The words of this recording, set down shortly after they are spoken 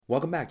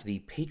Welcome back to the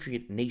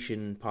Patriot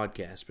Nation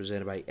podcast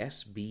presented by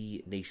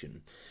SB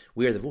Nation.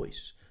 We are the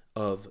voice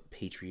of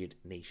Patriot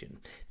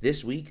Nation.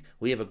 This week,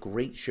 we have a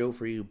great show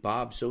for you.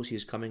 Bob Socci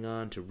is coming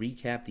on to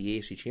recap the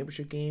AFC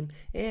Championship game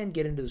and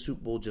get into the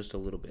Super Bowl just a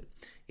little bit.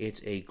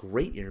 It's a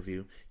great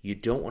interview. You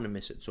don't want to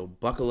miss it, so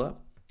buckle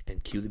up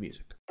and cue the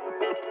music.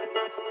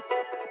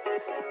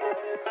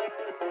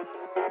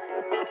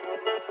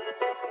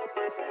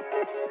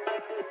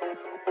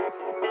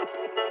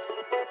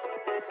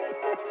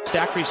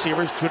 Stack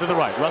receivers, two to the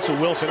right. Russell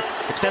Wilson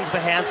extends the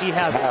hands he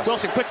has.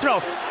 Wilson, quick throw.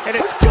 And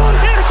it's good.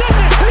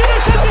 Intercepted.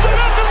 Intercepted by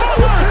Malcolm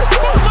Butler.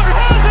 Butler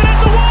has it at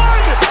the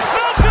one.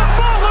 Malcolm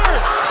Butler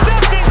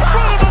stepped in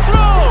front of the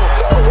throw.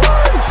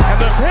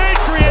 And the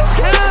Patriots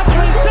have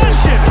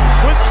possession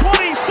with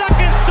 20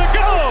 seconds to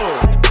go.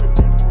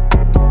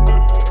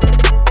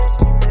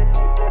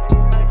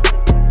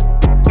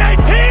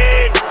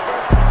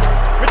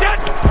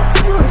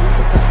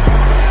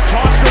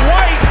 Toss to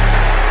White.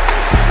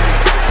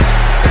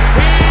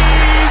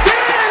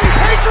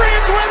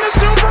 Win the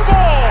Super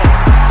Bowl.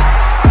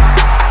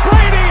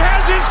 Brady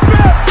has his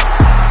fifth.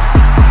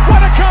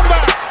 What a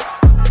comeback.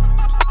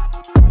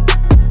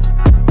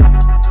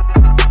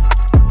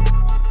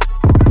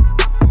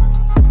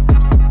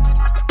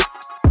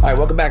 All right,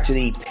 welcome back to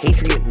the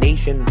Patriot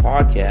Nation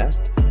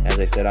podcast. As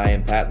I said, I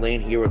am Pat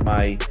Lane here with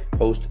my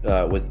host,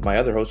 with my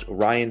other host,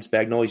 Ryan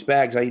Spagnoli.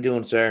 Spags, how you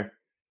doing, sir?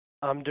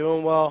 I'm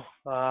doing well.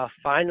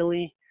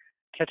 Finally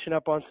catching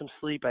up on some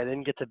sleep. I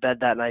didn't get to bed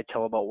that night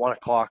till about 1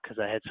 o'clock because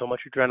I had so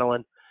much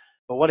adrenaline.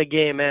 But what a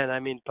game, man. I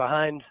mean,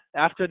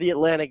 after the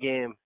Atlanta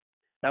game,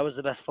 that was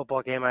the best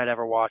football game I'd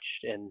ever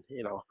watched. And,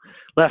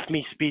 left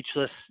me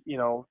speechless,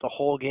 the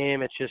whole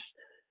game. It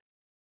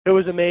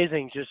was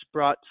amazing. Just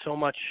brought so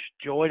much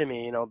joy to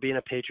me, being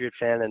a Patriot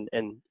fan.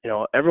 And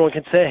everyone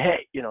can say,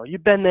 hey,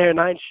 you've been there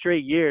 9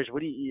 straight years.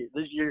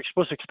 You're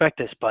supposed to expect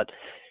this. But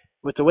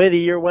with the way the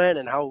year went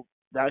and how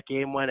that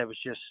game went, it was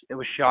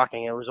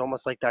shocking. It was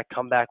almost like that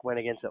comeback win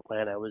against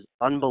Atlanta. It was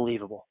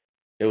unbelievable.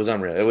 It was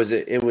unreal.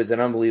 It was an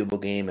unbelievable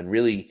game, and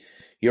really,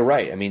 you're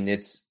right. I mean,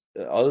 it's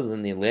other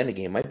than the Atlanta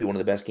game, might be one of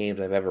the best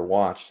games I've ever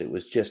watched. It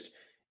was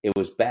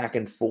back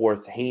and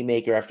forth,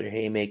 haymaker after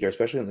haymaker,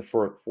 especially in the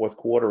fourth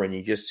quarter, and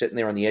you're just sitting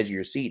there on the edge of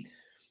your seat.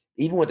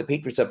 Even with the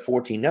Patriots up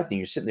 14-0,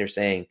 you're sitting there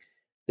saying,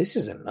 "This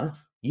isn't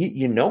enough."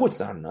 You know it's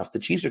not enough. The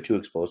Chiefs are too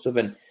explosive,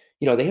 and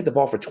they had the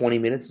ball for 20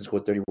 minutes and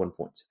scored 31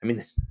 points. I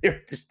mean,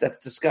 that's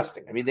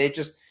disgusting. I mean,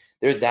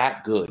 they're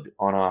that good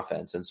on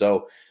offense. And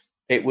so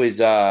it was,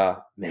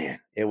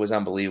 it was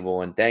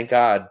unbelievable. And thank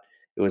God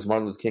it was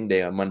Martin Luther King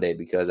Day on Monday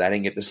because I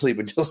didn't get to sleep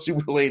until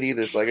super late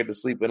either. So I got to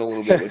sleep in a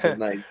little bit, which is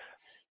nice.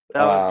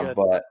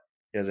 But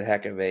it was a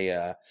heck of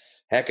a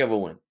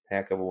win.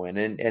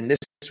 And this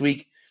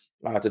week,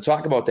 to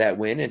talk about that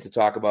win and to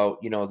talk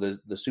about, the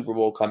Super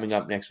Bowl coming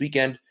up next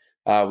weekend,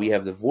 we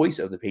have the voice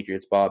of the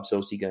Patriots, Bob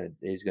Socci,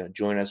 is going to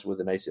join us with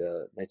a nice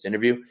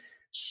interview.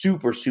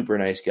 Super, super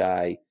nice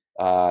guy.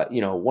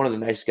 One of the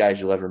nicest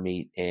guys you'll ever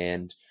meet,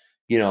 and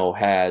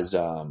has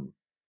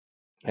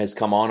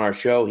come on our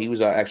show. He was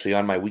actually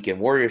on my Weekend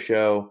Warrior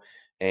show,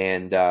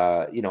 and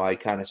I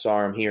kind of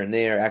saw him here and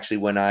there. Actually,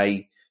 when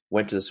I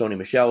went to the Sony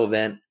Michel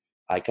event,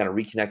 I kind of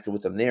reconnected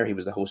with him there. He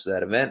was the host of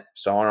that event.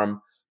 Saw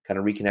him, kind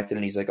of reconnected,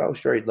 and he's like, "Oh,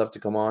 sure, he'd love to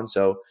come on."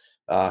 So.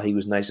 He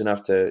was nice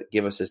enough to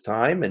give us his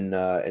time, and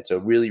it's a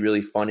really,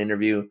 really fun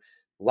interview.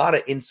 A lot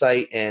of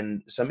insight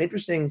and some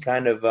interesting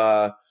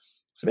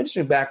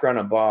background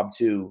on Bob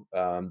too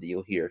that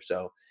you'll hear.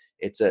 So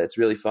it's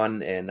really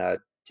fun, and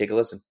take a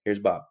listen. Here's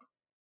Bob.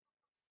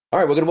 All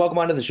right, we're going to welcome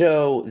onto the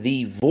show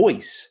the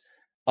voice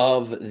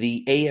of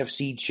the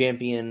AFC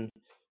champion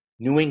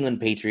New England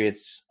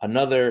Patriots.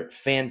 Another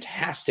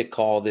fantastic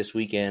call this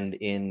weekend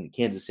in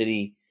Kansas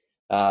City.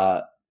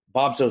 Bob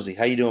Socci,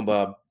 how you doing,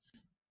 Bob?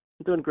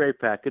 I'm doing great,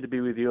 Pat. Good to be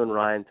with you and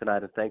Ryan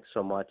tonight, and thanks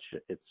so much.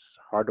 It's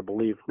hard to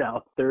believe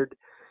now, third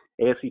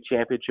AFC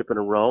championship in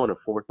a row and a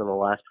fourth in the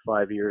last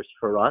 5 years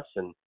for us,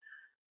 and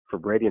for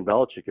Brady and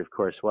Belichick, of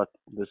course.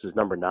 This is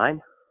number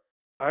 9?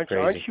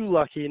 Aren't you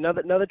lucky?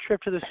 Another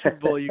trip to the Super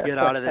Bowl you get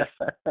out of this.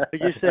 Like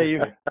you say,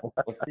 you're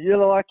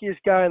the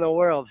luckiest guy in the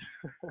world.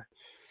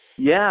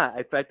 Yeah,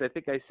 in fact, I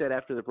think I said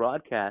after the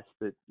broadcast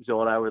that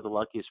Zoe and I were the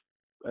luckiest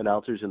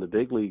announcers in the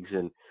big leagues,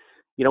 and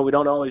we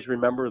don't always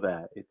remember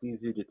that. It's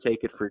easy to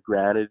take it for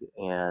granted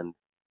and,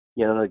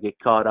 to get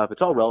caught up.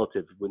 It's all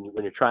relative. When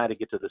you're trying to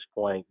get to this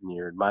point in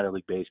your minor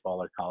league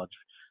baseball or college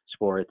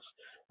sports,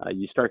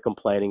 you start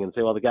complaining and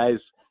say, well, the guys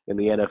in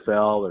the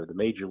NFL or the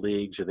major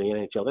leagues or the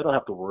NHL, they don't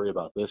have to worry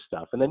about this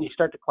stuff. And then you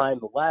start to climb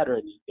the ladder,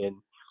 and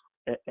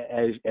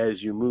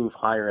as you move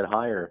higher and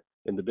higher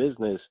in the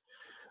business,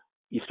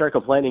 you start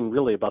complaining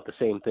really about the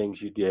same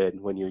things you did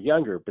when you're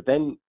younger. But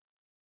then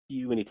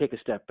when you take a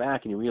step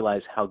back and you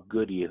realize how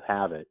good you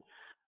have it,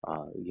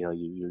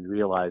 you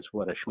realize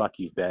what a schmuck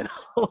you've been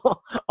all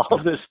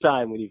this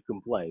time when you've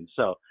complained.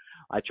 So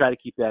I try to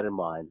keep that in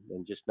mind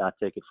and just not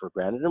take it for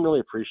granted and really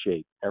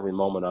appreciate every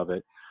moment of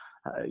it.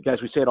 Guys,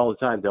 we say it all the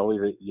time, don't we?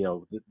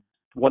 That,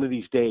 one of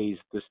these days,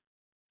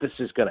 this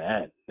is going to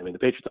end. I mean, the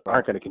Patriots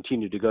aren't going to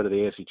continue to go to the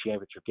AFC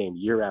Championship game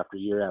year after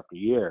year after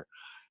year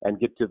and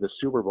get to the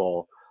Super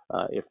Bowl.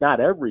 If not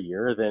every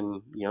year,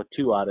 then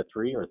 2 out of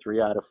 3 or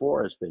 3 out of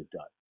 4 as they've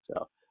done.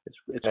 So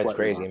it's That's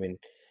crazy. I mean,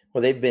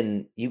 well,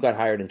 you got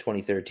hired in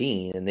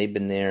 2013, and they've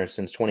been there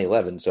since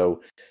 2011.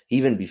 So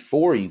even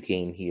before you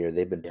came here,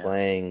 they've been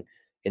playing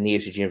in the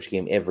AFC Championship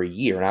game every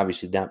year, and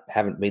obviously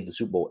haven't made the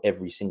Super Bowl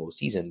every single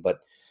season. But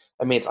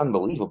I mean, it's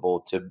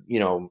unbelievable to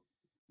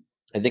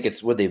I think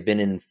it's what they've been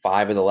in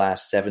 5 of the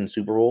last 7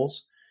 Super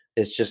Bowls.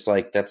 It's just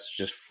like, that's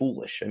just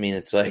foolish. I mean,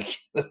 it's like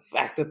the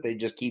fact that they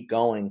just keep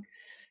going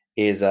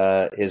is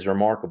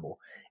remarkable.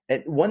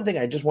 And one thing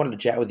I just wanted to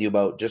chat with you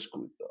about, just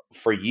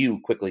for you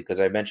quickly,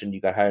 because I mentioned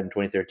you got hired in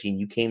 2013.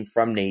 You came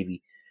from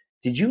Navy.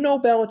 Did you know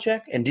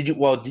Belichick? And did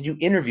you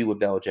interview with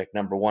Belichick?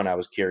 Number one, I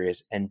was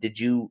curious. And did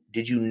you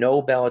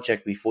know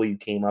Belichick before you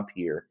came up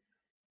here?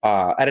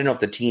 I don't know if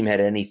the team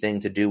had anything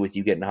to do with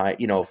you getting hired.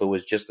 If it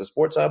was just the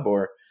Sports Hub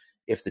or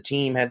if the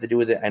team had to do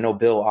with it. I know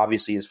Bill,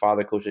 obviously, his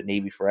father coached at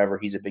Navy forever.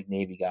 He's a big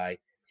Navy guy.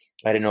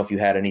 I didn't know if you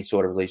had any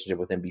sort of relationship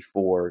with him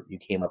before you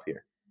came up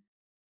here.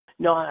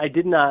 No, I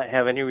did not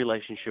have any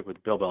relationship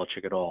with Bill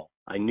Belichick at all.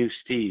 I knew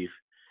Steve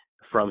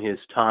from his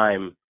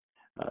time.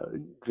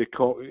 The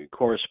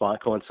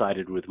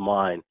coincided with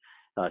mine.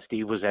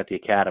 Steve was at the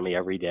academy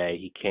every day.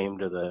 He came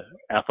to the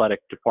athletic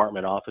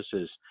department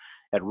offices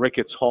at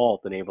Ricketts Hall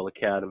at the Naval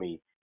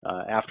Academy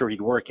after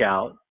he'd work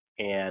out,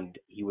 and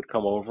he would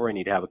come over and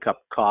he'd have a cup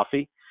of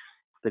coffee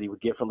that he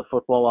would get from the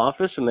football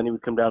office, and then he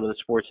would come down to the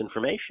sports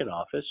information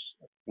office,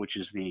 which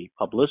is the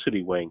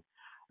publicity wing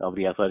of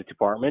the athletic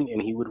department,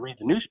 and he would read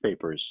the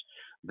newspapers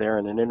there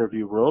in an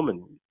interview room.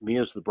 And me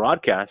as the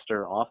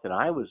broadcaster, often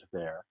I was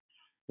there,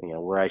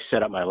 where I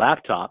set up my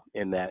laptop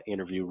in that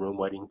interview room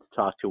waiting to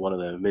talk to one of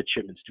the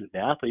midshipman student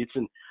athletes,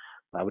 and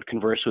I would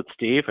converse with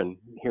Steve and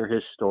hear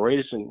his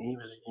stories. And he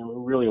was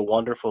really a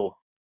wonderful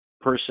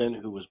person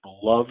who was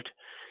beloved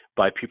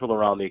by people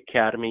around the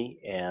academy,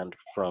 and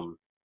from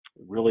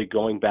really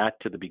going back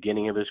to the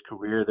beginning of his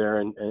career there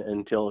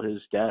until his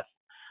death.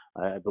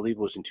 I believe it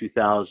was in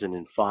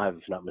 2005,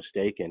 if not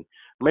mistaken,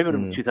 or maybe it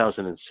was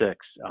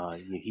 2006.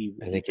 He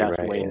passed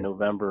away in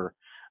November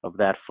of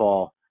that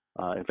fall.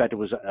 In fact, it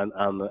was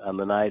on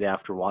the night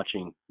after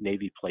watching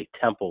Navy play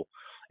Temple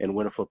and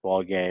win a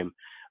football game.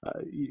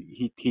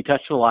 He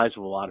touched the lives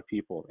of a lot of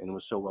people and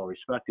was so well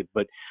respected.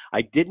 But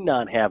I did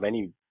not have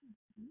any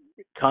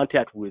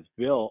contact with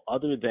Bill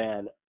other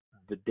than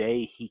the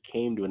day he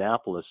came to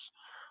Annapolis.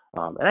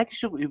 And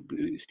actually,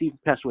 Steve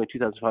passed away in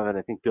 2005, and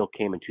I think Bill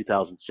came in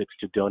 2006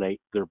 to donate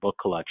their book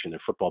collection, their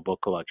football book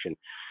collection,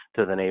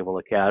 to the Naval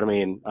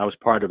Academy. And I was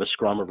part of a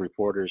scrum of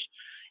reporters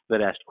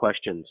that asked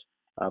questions.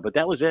 But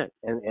that was it.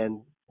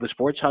 And the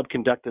Sports Hub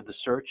conducted the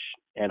search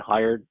and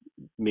hired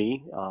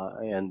me.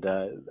 And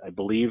I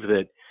believe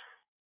that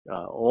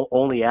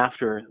only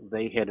after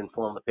they had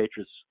informed the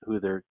Patriots who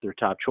their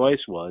top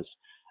choice was,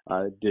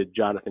 did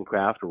Jonathan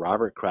Kraft or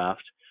Robert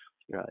Kraft,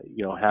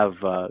 have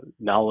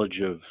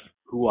knowledge of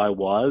who I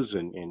was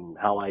and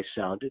how I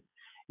sounded.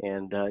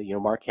 And,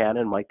 Mark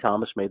Hanna and Mike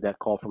Thomas made that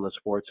call from the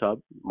Sports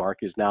Hub. Mark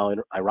is now,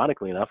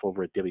 ironically enough,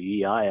 over at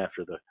WEI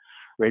after the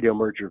radio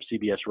merger of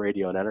CBS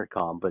Radio and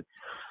Entercom. But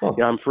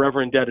I'm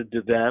forever indebted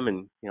to them,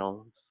 and,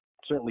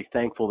 certainly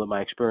thankful that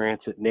my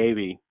experience at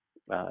Navy,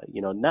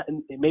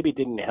 maybe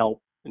didn't help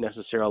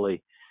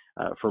necessarily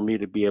for me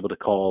to be able to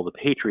call the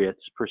Patriots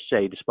per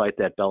se, despite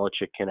that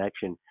Belichick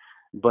connection.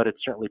 But it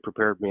certainly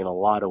prepared me in a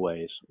lot of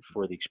ways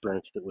for the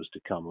experience that was to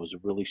come. It was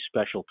a really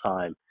special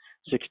time.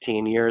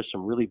 16 years,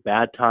 some really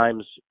bad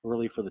times,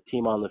 really for the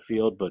team on the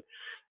field, but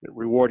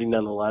rewarding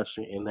nonetheless,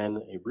 and then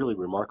a really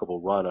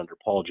remarkable run under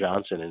Paul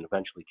Johnson and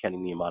eventually Kenny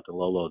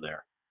Niumatalolo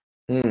there.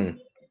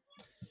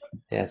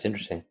 Yeah, it's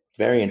interesting.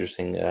 Very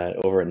interesting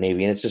over at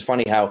Navy. And it's just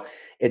funny how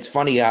it's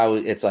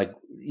like,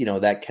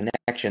 that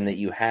connection that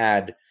you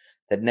had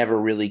that never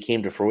really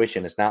came to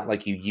fruition. It's not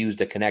like you used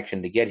a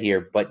connection to get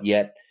here, but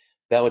yet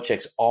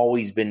Belichick's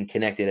always been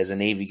connected as a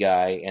Navy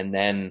guy, and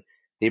then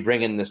they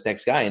bring in this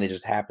next guy, and it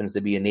just happens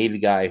to be a Navy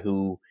guy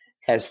who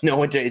has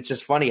no interest. It's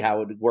just funny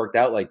how it worked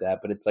out like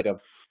that, but it's like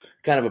a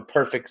kind of a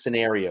perfect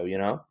scenario,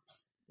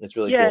 It's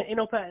really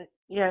cool. Pat,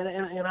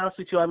 and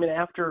honestly too, I mean,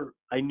 after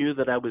I knew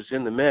that I was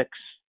in the mix,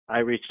 I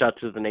reached out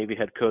to the Navy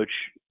head coach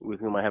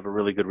with whom I have a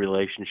really good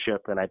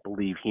relationship, and I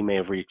believe he may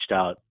have reached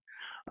out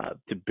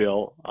to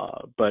Bill.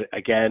 But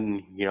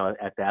again,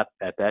 at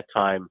that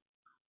time,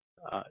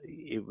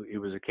 it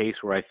was a case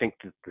where I think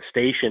that the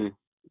station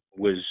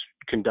was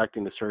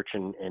conducting the search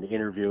and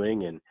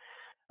interviewing, and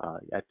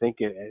I think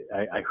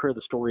I heard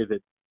the story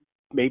that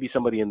maybe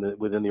somebody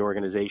within the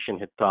organization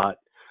had thought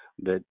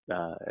that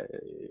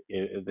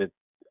that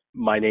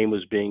my name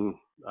was being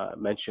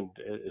mentioned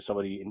as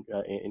somebody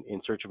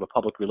in search of a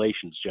public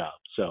relations job.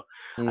 So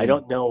I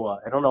don't know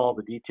all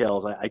the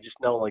details. I just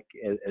know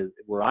as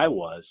where I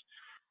was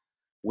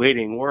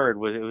waiting word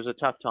was, it was a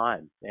tough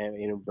time,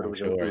 and but it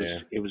was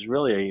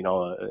really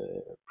a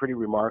pretty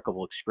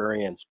remarkable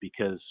experience,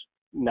 because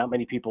not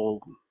many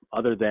people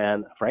other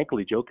than,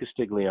 frankly, Joe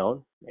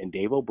Castiglione and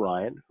Dave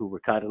O'Brien, who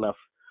were kind enough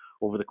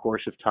over the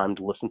course of time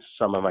to listen to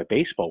some of my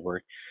baseball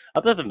work.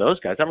 Other than those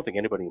guys, I don't think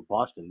anybody in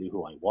Boston knew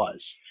who I was.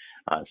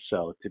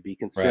 So to be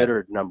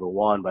considered number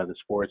one by the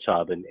Sports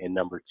Hub and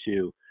number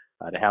two,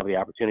 to have the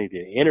opportunity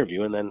to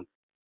interview, and then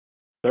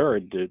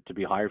third to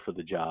be hired for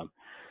the job,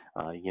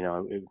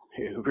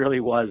 it really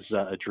was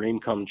a dream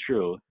come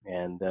true,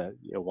 and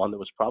one that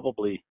was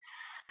probably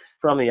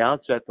from the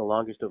outset the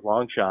longest of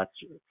long shots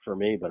for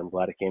me, but I'm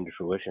glad it came to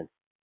fruition.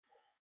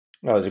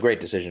 Well, it was a great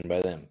decision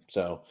by them.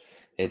 So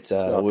it's we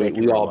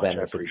all much.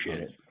 benefit. I appreciate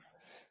it.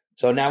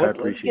 So now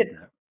let's get.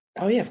 That.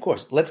 Oh yeah, of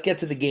course. Let's get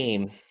to the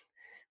game.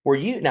 Were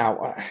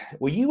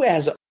you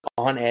as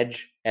on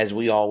edge as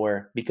we all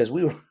were? Because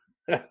we were.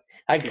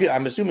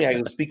 I'm assuming I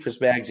can speak for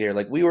Spags here.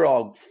 Like, we were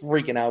all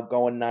freaking out,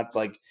 going nuts,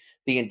 like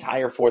the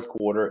entire fourth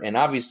quarter. And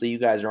obviously, you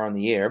guys are on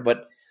the air,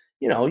 but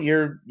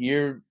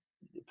you're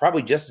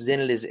probably just as in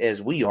it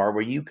as we are.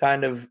 Were you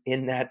kind of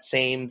in that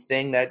same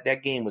thing?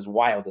 That game was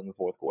wild in the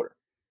fourth quarter.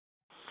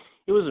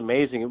 It was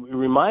amazing. It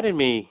reminded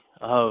me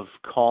of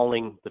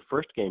calling the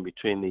first game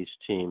between these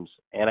teams,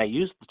 and I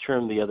used the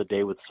term the other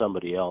day with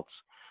somebody else,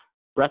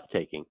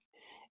 breathtaking.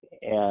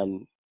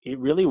 And it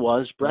really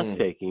was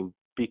breathtaking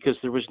because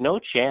there was no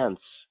chance,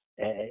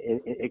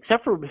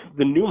 except for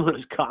the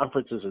numerous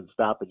conferences and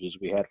stoppages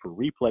we had for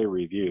replay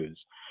reviews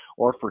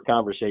or for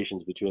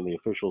conversations between the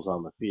officials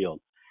on the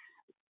field.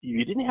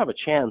 You didn't have a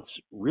chance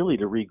really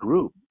to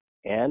regroup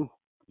and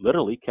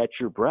literally catch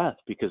your breath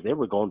because they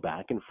were going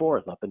back and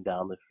forth up and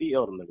down the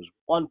field, and there was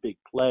one big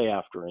play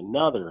after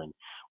another and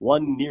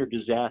one near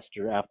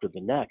disaster after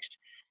the next,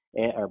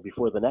 or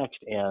before the next.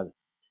 And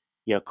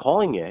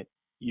calling it,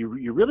 you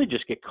really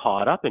just get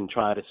caught up and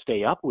try to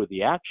stay up with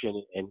the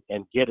action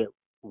and get it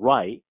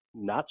right,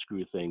 not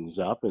screw things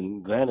up.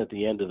 And then at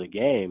the end of the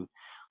game,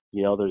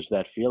 there's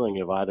that feeling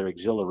of either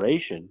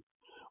exhilaration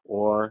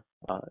or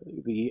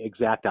the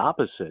exact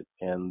opposite,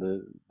 and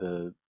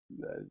the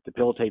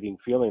debilitating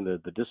feeling,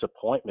 the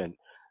disappointment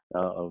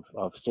of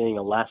seeing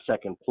a last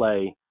second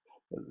play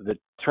that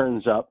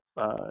turns up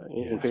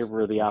in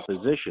favor of the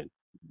opposition,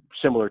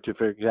 similar to,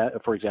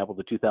 for example,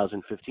 the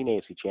 2015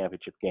 AFC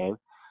Championship game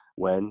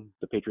when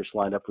the Patriots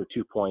lined up for a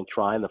 2-point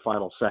try in the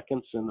final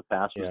seconds and the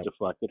pass was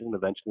deflected and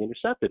eventually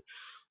intercepted.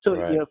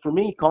 So, for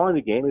me, calling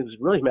the game, it was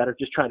really a matter of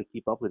just trying to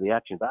keep up with the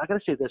action. But I got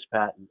to say this,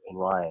 Pat and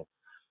Ryan,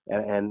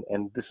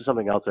 and this is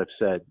something else I've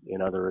said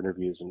in other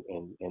interviews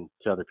and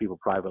to other people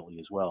privately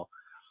as well.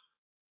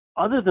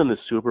 Other than the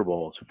Super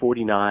Bowls,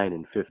 49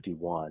 and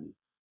 51,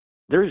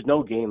 there is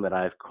no game that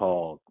I've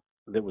called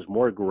that was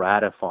more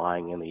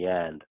gratifying in the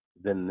end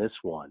than this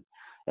one.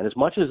 And as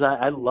much as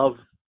I love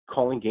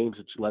calling games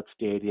at Gillette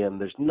Stadium,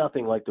 there's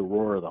nothing like the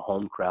roar of the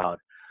home crowd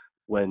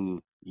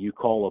when you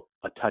call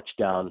a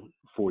touchdown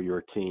for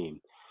your team.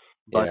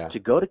 But to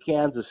go to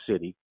Kansas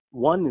City,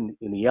 one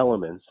in the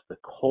elements, the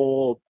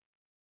cold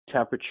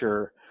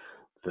temperature,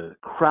 the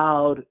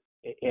crowd,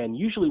 and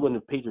usually when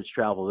the Patriots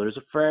travel, there's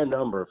a fair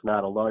number, if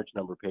not a large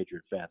number, of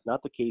Patriot fans.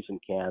 Not the case in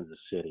Kansas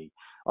City.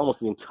 Almost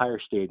the entire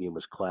stadium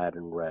was clad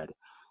in red.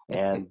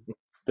 And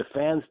the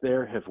fans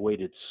there have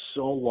waited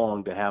so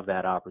long to have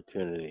that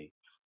opportunity.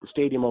 The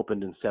stadium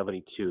opened in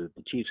 '72.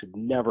 The Chiefs had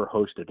never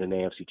hosted an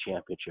AFC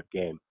Championship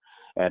game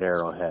at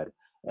Arrowhead.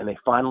 And they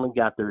finally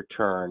got their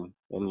turn.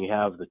 And you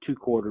have the two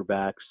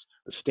quarterbacks,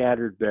 the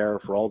standard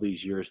bearer for all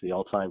these years, the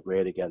all-time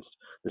great against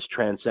this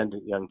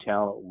transcendent young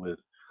talent with,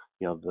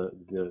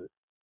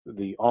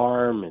 the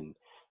arm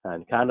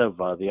and kind of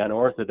the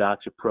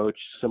unorthodox approach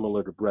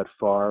similar to Brett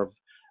Favre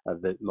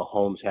that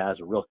Mahomes has,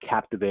 a real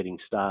captivating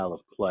style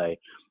of play.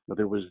 But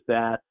there was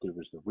that. There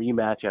was the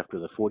rematch after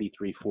the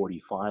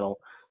 43-40 final,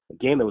 a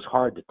game that was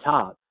hard to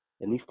top,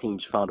 and these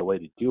teams found a way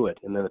to do it.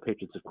 And then the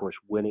Patriots, of course,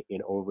 win it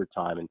in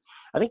overtime. And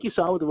I think you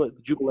saw what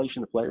the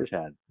jubilation the players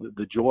had,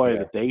 the joy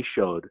that they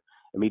showed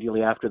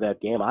immediately after that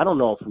game. I don't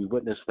know if we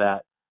witnessed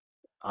that,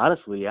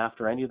 honestly,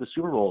 after any of the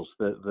Super Bowls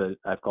that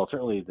I've called.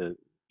 Certainly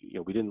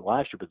we didn't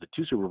last year, but the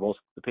two Super Bowls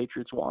the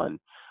Patriots won,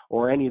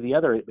 or any of the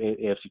other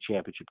AFC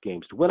Championship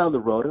games, to win on the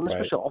road, and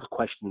especially all the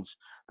questions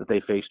that they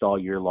faced all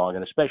year long,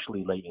 and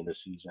especially late in the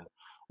season.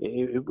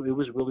 It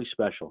was really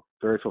special,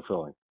 very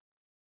fulfilling.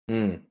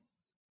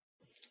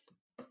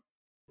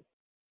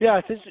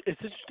 Yeah, it's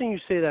interesting you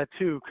say that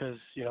too, because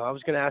I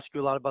was going to ask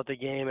you a lot about the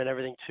game and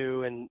everything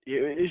too, and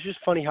it's just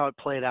funny how it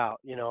played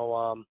out.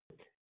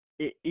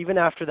 Even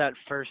after that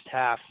first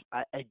half,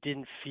 I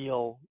didn't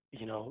feel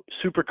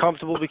super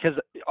comfortable because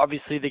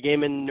obviously the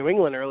game in New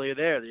England earlier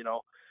there,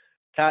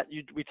 Pat,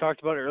 we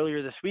talked about it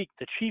earlier this week.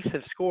 The Chiefs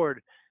have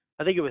scored,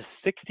 I think it was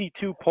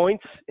 62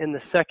 points in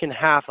the second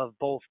half of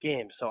both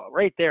games. So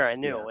right there, I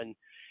knew, and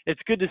it's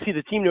good to see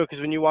the team know,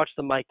 because when you watch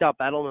them mic'd up,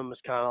 Edelman was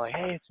kind of like,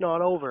 hey, it's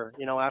not over,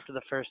 after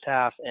the first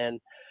half. And,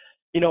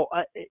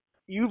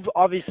 you've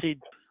obviously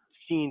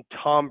seen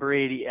Tom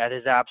Brady at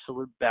his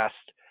absolute best,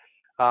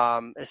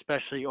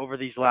 especially over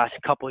these last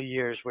couple of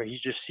years where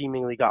he's just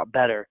seemingly got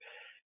better.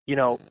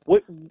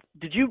 What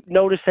did you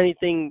notice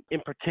anything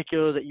in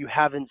particular that you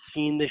haven't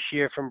seen this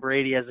year from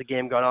Brady as the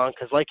game got on?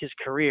 Because like his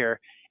career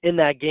in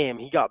that game,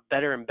 he got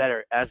better and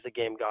better as the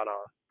game got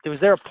on. Was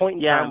there a point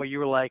in time where you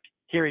were like,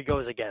 here he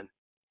goes again.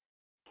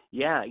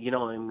 Yeah, I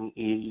mean,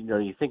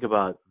 you think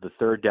about the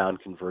third down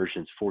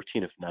conversions,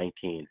 14 of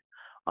 19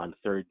 on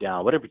third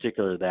down. What in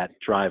particular that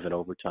drive in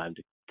overtime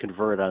to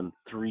convert on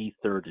 3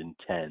 3rd and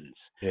 10s.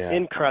 Yeah.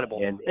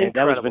 Incredible. And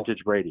that was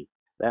vintage Brady.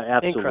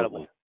 Absolutely.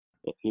 Incredible.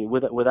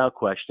 Without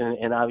question.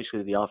 And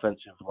obviously the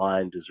offensive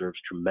line deserves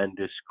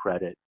tremendous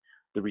credit.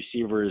 The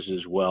receivers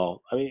as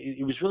well. I mean,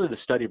 it was really the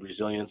study of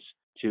resilience,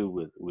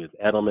 too, with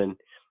Edelman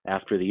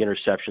after the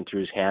interception through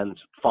his hands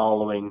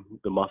following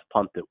the muff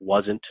punt that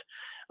wasn't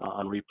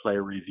on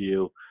replay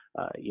review.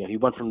 He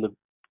went from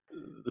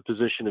the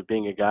position of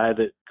being a guy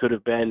that could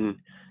have been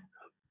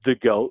the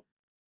GOAT,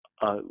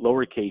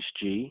 lowercase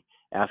g,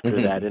 after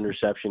that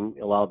interception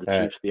allowed the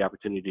Chiefs the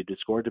opportunity to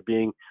score, to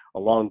being,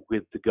 along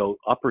with the GOAT,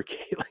 uppercase,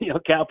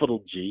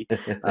 capital G,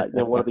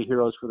 one of the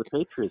heroes for the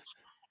Patriots.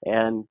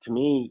 And to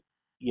me,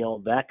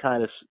 that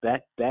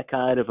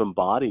kind of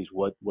embodies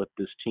what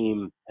this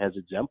team has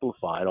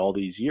exemplified all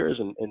these years,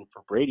 and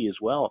for Brady as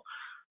well.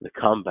 The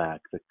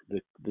comeback,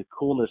 the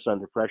coolness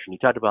under pressure. And you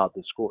talked about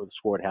the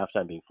score at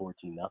halftime being 14-0,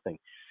 and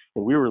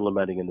we were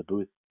lamenting in the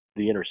booth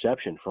the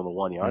interception from the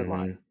 1 yard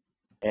line.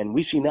 And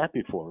we've seen that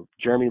before.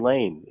 Jeremy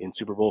Lane in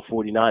Super Bowl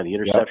 49, the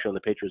interception on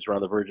the Patriots were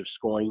on the verge of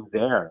scoring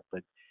there.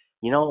 But,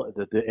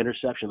 the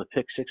interception, the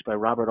pick six by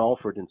Robert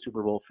Alford in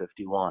Super Bowl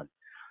 51.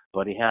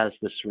 But he has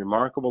this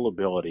remarkable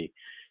ability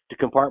to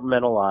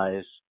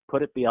compartmentalize,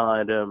 put it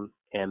behind him,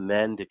 and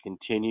then to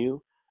continue,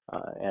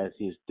 as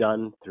he's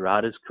done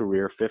throughout his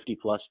career,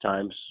 50-plus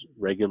times,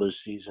 regular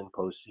season,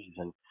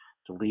 postseason,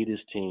 to lead his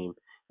team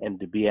and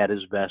to be at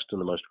his best in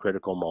the most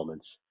critical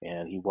moments.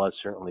 And he was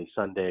certainly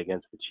Sunday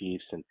against the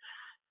Chiefs. And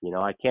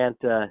I can't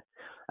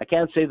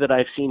say that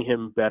I've seen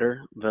him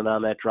better than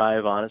on that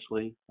drive,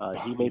 honestly.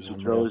 He made some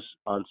throws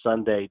on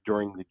Sunday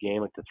during the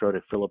game, like the throw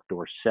to Philip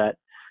Dorsett,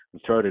 the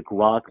throw to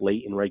Gronk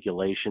late in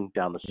regulation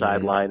down the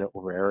sideline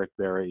over Eric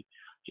Berry,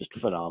 just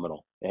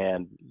phenomenal.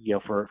 And,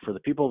 for the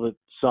people that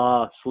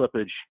saw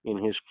slippage in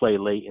his play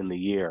late in the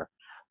year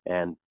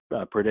and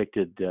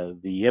predicted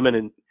the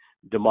imminent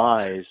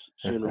demise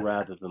sooner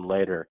rather than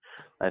later,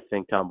 I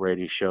think Tom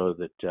Brady showed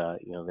that,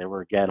 they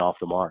were again off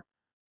the mark.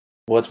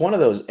 Well, it's one of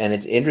those, and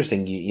it's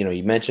interesting.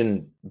 You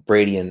mentioned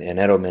Brady and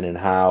Edelman and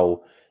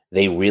how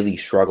they really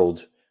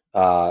struggled,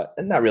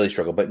 not really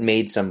struggled, but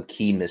made some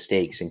key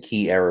mistakes and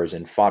key errors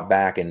and fought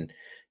back and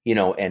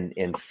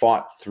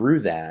fought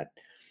through that.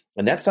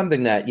 And that's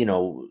something that,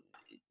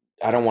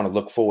 I don't want to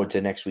look forward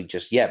to next week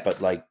just yet,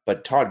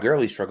 but Todd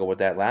Gurley struggled with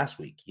that last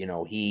week.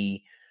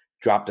 He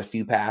dropped a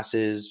few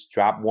passes,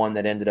 dropped one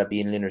that ended up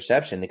being an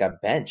interception. They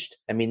got benched.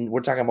 I mean,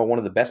 we're talking about one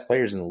of the best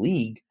players in the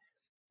league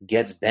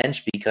gets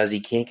benched because he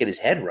can't get his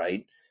head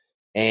right.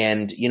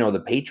 And,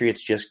 the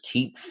Patriots just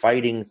keep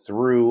fighting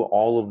through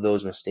all of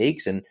those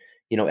mistakes. And,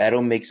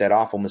 Edelman makes that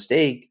awful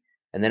mistake.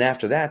 And then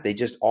after that,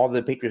 all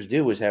the Patriots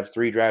do is have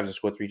 3 drives and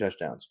score 3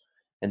 touchdowns.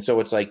 And so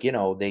it's like,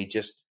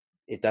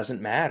 it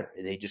doesn't matter.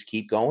 They just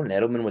keep going.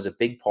 And Edelman was a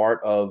big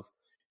part of,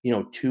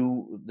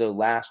 the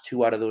last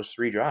 2 out of those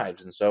 3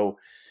 drives. And so,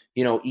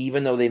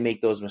 even though they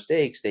make those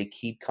mistakes, they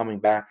keep coming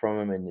back from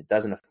them, and it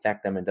doesn't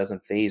affect them and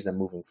doesn't phase them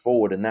moving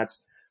forward. And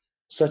that's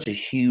such a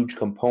huge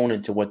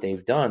component to what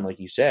they've done. Like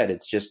you said,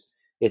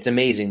 it's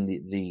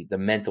amazing the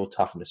mental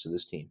toughness of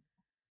this team.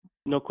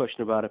 No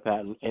question about it,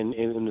 Pat. And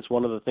it's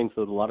one of the things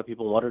that a lot of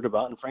people wondered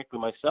about, and frankly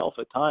myself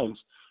at times,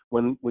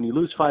 when you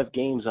lose 5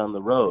 games on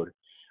the road,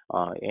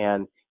 or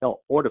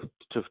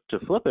to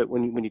flip it,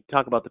 when you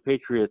talk about the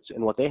Patriots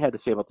and what they had to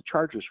say about the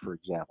Chargers, for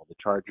example. The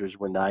Chargers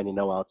were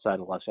 9-0 outside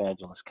of Los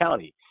Angeles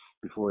County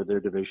before their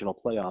divisional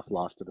playoff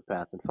loss to the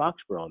Pats in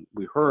Foxborough. And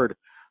we heard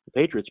the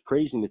Patriots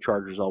praising the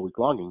Chargers all week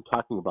long and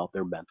talking about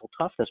their mental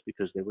toughness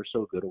because they were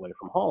so good away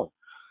from home.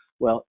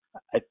 Well,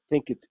 I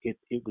think it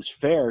was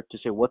fair to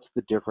say, what's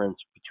the difference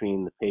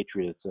between the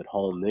Patriots at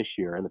home this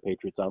year and the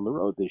Patriots on the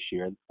road this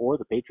year, or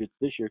the Patriots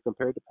this year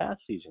compared to past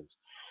seasons?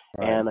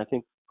 Right. And I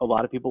think a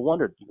lot of people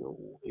wondered,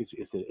 is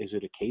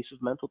it a case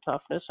of mental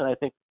toughness? And I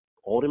think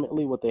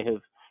ultimately what they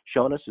have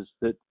shown us is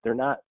that they're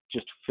not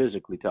just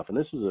physically tough, and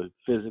this is a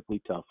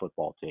physically tough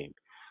football team.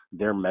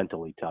 They're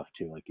mentally tough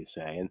too, like you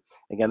say. And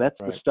again, that's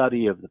right. The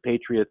study of the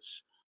Patriots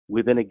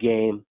within a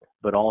game,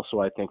 but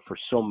also I think for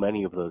so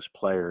many of those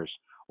players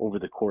over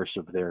the course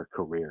of their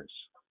careers.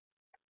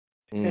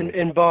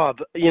 And Bob,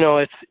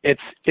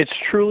 it's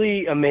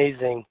truly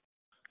amazing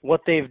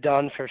what they've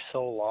done for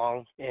so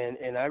long.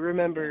 And I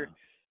remember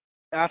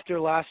after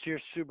last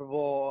year's Super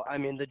Bowl, I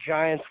mean, the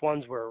Giants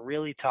ones were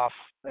really tough,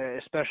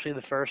 especially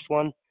the first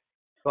one.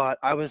 But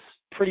I was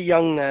pretty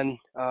young then.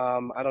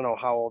 I don't know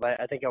how old.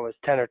 I think I was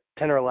 10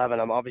 or 11.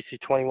 I'm obviously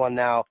 21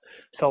 now.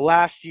 So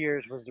last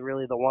year's was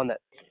really the one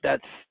that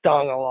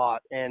stung a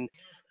lot. And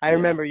I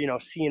remember,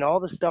 seeing all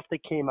the stuff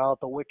that came out,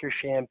 the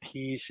Wickersham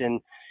piece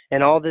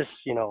and all this,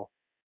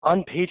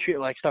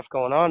 unpatriot-like stuff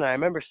going on. And I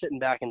remember sitting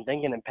back and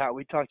thinking, and Pat,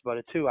 we talked about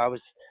it too. I was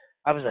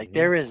like,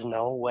 there is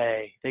no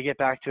way they get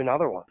back to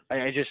another one.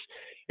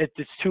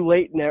 It's too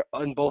late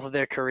in both of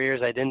their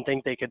careers. I didn't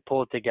think they could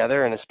pull it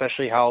together, and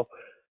especially how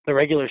the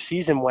regular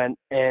season went.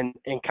 And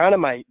kind of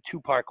my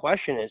 2-part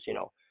question is,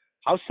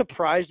 how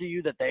surprised are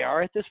you that they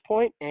are at this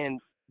point? And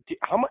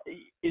how much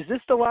is this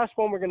the last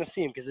one we're going to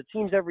see him? Because it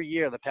seems every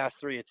year, the past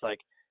 3, it's like,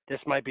 this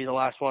might be the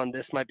last one.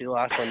 This might be the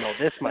last one. No,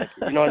 this might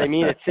be. You know what I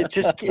mean?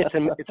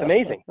 It's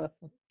amazing.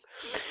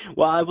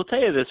 Well, I will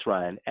tell you this,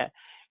 Ryan.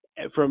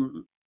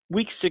 From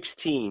week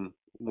 16,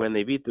 when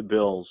they beat the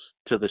Bills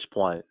to this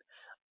point,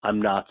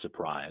 I'm not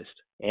surprised.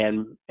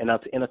 And I'll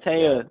tell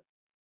you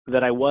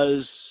that I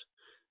was,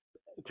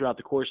 throughout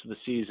the course of the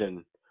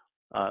season,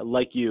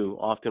 like you,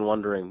 often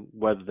wondering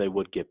whether they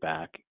would get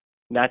back,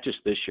 not just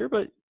this year,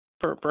 but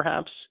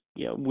perhaps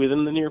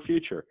within the near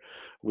future,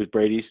 with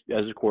Brady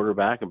as a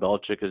quarterback and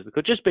Belichick as the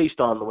coach, just based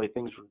on the way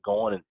things were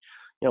going,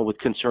 and with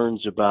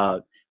concerns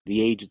about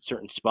the age at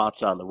certain spots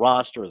on the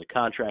roster, the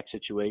contract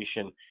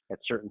situation at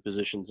certain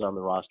positions on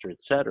the roster, et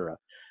cetera.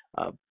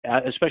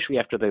 Especially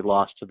after they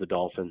lost to the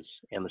Dolphins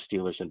and the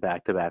Steelers in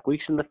back-to-back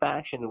weeks, in the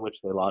fashion in which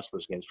they lost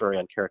those games, very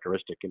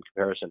uncharacteristic in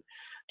comparison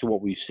to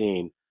what we've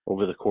seen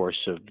over the course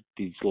of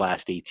these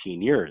last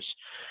 18 years.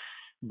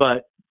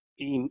 But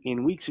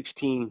in week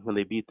 16, when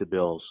they beat the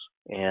Bills,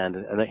 and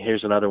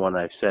here's another one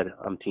I've said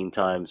umpteen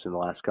times in the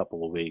last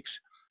couple of weeks,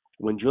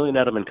 when Julian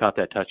Edelman caught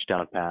that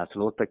touchdown pass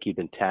and it looked like he'd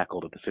been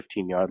tackled at the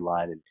 15-yard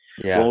line and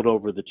rolled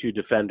over the 2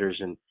 defenders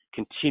and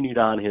continued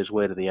on his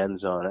way to the end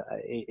zone,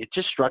 it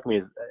just struck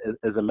me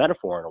as a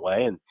metaphor in a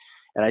way. And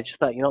I just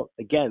thought,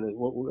 again,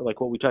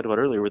 like what we talked about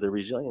earlier, with the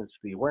resilience,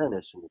 the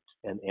awareness,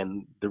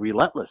 and the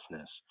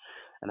relentlessness.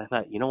 And I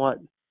thought, you know what?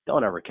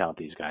 Don't ever count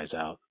these guys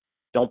out.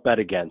 Don't bet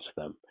against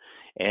them.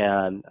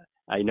 And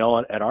I know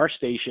at our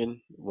station,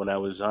 when I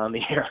was on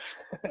the air,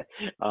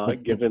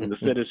 given the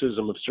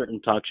cynicism of certain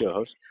talk show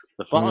hosts,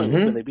 the following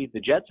week when they beat the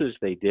Jets as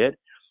they did,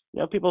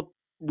 people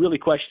really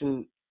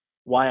question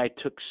why I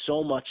put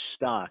so much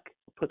stock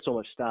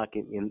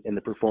in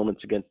the performance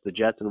against the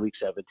Jets in week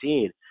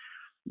 17.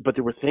 But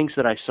there were things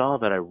that I saw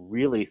that I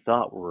really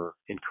thought were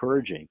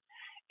encouraging.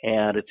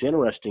 And it's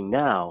interesting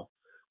now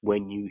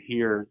when you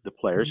hear the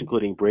players,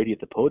 including Brady at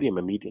the podium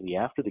immediately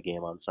after the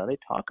game on Sunday,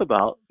 talk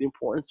about the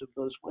importance of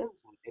those wins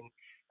and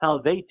how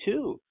they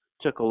too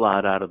took a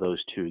lot out of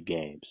those 2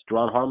 games.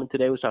 Deron Harmon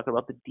today was talking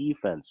about the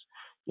defense,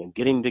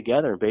 getting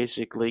together and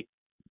basically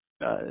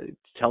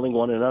telling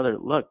one another,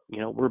 look,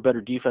 we're a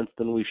better defense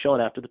than we've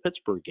shown after the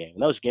Pittsburgh game.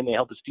 And that was a game they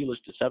held the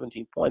Steelers to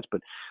 17 points,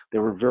 but they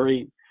were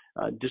very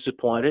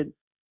disappointed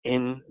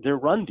in their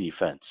run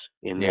defense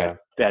in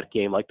that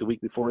game, like the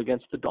week before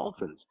against the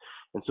Dolphins.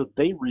 And so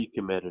they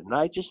recommitted. And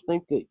I just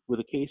think that with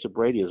the case of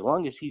Brady, as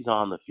long as he's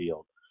on the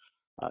field,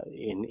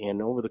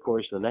 and over the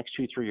course of the next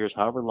 2-3 years,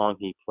 however long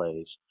he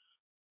plays,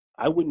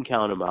 I wouldn't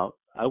count him out.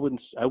 I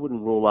wouldn't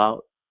rule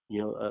out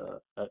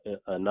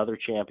another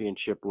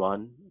championship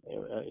run,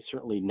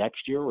 certainly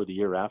next year or the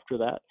year after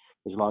that,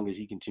 as long as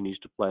he continues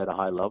to play at a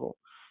high level.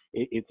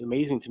 It's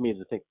amazing to me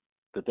to think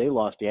that they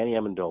lost Danny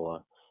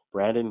Amendola,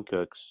 Brandon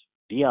Cooks,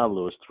 Dion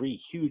Lewis, 3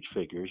 huge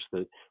figures,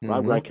 that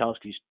Rob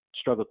Gronkowski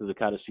struggled through the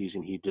kind of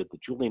season he did,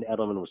 that Julian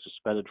Edelman was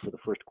suspended for the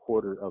first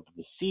quarter of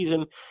the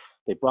season.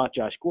 They brought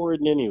Josh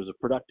Gordon in. He was a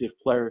productive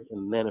player.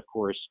 And then, of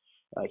course,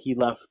 he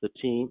left the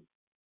team.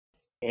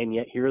 And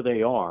yet here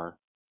they are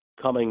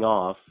coming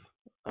off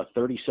a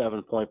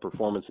 37-point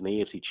performance in the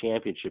AFC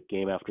Championship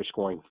game after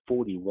scoring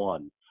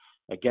 41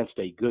 against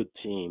a good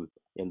team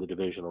in the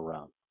divisional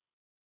round.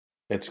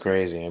 It's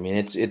crazy. I mean,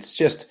 it's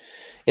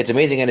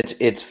amazing. And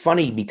it's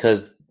funny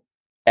because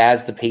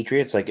as the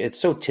Patriots, like, it's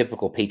so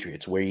typical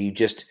Patriots where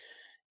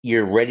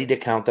you're ready to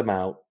count them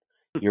out.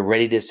 You're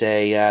ready to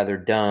say, yeah, they're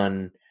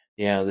done.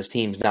 This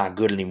team's not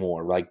good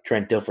anymore, like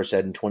Trent Dilfer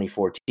said in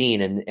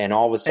 2014, and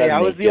all of a sudden, I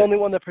was the only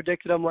one that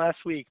predicted them last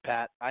week,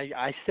 Pat.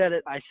 I said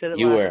it. Last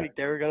week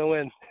they were going to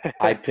win.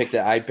 I picked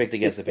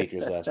against the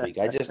Patriots last week.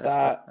 I just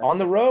on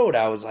the road,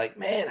 I was like,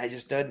 man, I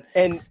just did.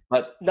 And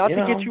but not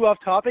to get you off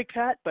topic,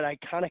 Pat, but I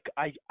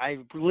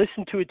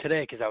listened to it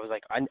today because I was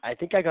like, I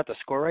think I got the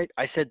score right.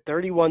 I said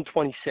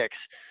 31-26.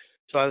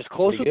 So I was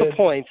close with the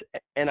points,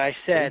 and I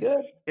said,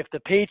 if the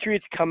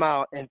Patriots come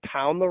out and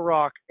pound the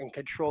rock and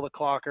control the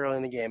clock early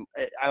in the game,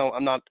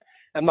 I'm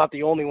not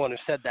the only one who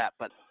said that,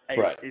 but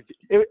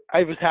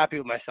I was happy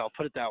with myself.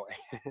 Put it that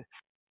way.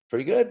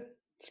 Pretty good.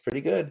 It's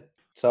pretty good.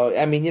 So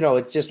I mean,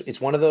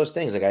 it's one of those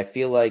things. Like I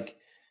feel like,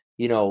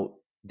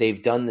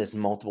 they've done this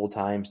multiple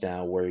times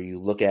now, where you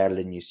look at it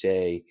and you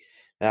say,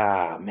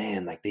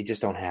 man, like they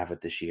just don't have it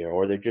this year,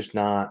 or they're just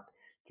not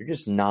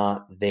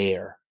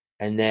there.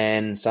 And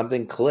then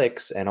something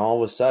clicks, and all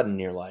of a sudden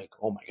you're like,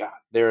 oh my God.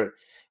 The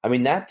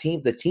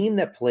team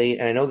that played,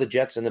 and I know the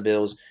Jets and the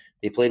Bills,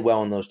 they played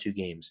well in those 2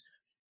 games.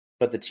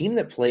 But the team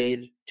that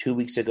played 2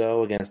 weeks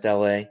ago against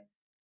LA,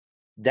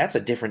 that's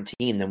a different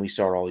team than we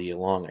saw all year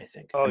long, I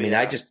think.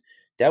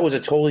 That was a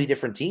totally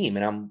different team.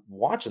 And I'm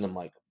watching them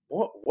like,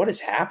 what is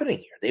happening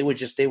here? They were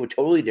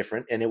totally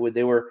different, and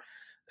they were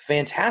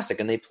fantastic.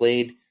 And they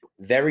played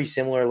very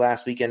similar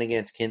last weekend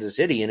against Kansas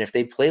City. And if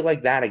they play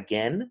like that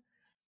again,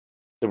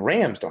 the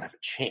Rams don't have a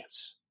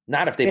chance.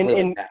 Not if they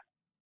play like that.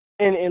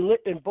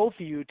 And both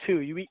of you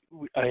too.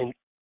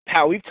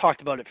 Pat, we've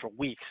talked about it for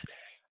weeks.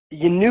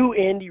 You knew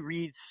Andy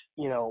Reid's,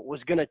 was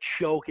going to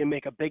choke and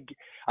make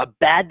a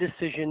bad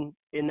decision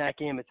in that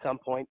game at some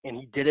point, and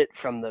he did it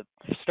from the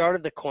start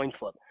of the coin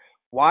flip.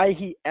 Why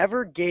he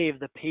ever gave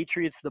the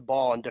Patriots the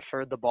ball and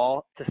deferred the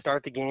ball to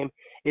start the game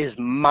is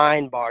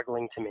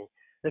mind-boggling to me.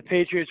 The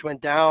Patriots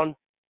went down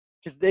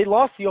because they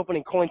lost the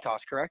opening coin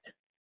toss, correct?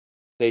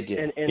 They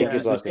did.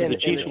 The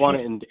Chiefs won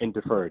it and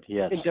deferred,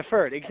 yes. And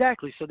deferred,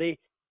 exactly. So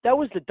that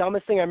was the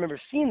dumbest thing I remember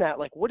seeing that.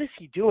 Like, what is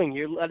he doing?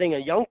 You're letting a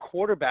young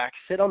quarterback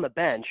sit on the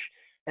bench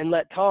and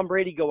let Tom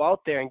Brady go out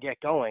there and get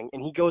going,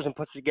 and he goes and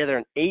puts together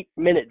an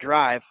 8-minute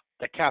drive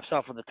that caps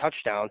off with a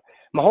touchdown.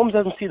 Mahomes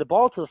doesn't see the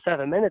ball till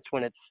 7 minutes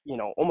when it's,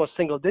 almost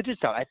single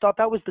digits out. I thought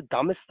that was the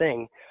dumbest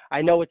thing.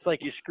 I know it's like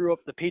you screw up.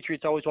 The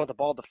Patriots always want the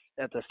ball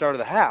at the start of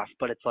the half,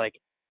 but it's like,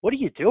 what are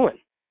you doing?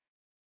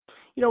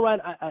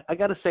 Ryan, I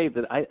got to say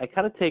that I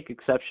kind of take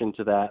exception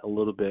to that a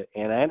little bit,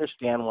 and I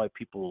understand why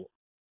people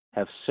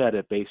have said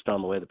it based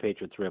on the way the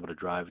Patriots were able to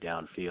drive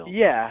downfield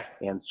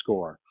and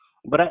score.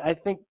 But I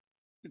think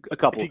a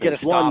couple of things.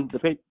 One, the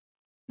Patriots,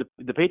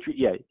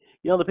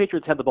 the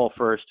Patriots had the ball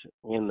first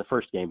in the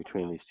first game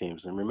between these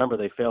teams. And remember,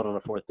 they failed on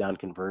a fourth down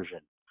conversion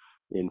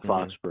in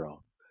Foxborough.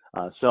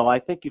 So I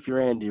think if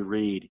you're Andy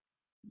Reid,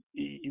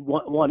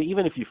 one,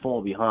 even if you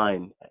fall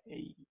behind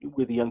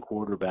with a young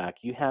quarterback,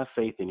 you have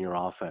faith in your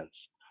offense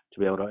to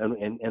be able to,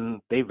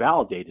 and they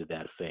validated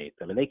that faith.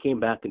 I mean, they came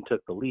back and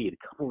took the lead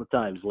a couple of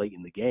times late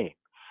in the game,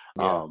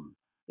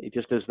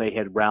 just as they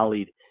had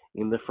rallied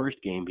in the first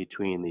game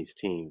between these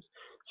teams.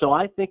 So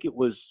I think it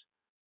was,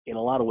 in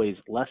a lot of ways,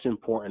 less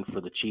important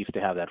for the Chiefs to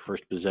have that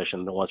first possession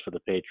than it was for the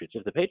Patriots.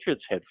 If the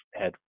Patriots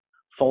had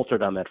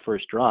faltered on that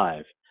first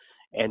drive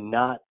and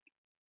not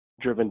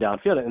driven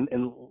downfield,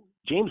 and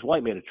James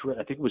White made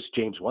I think it was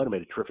James White who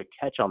made a terrific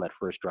catch on that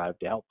first drive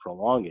to help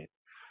prolong it.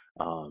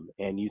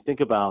 And you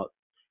think about,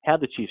 had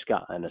the Chiefs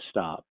gotten a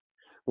stop,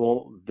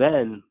 well,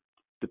 then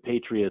the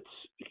Patriots,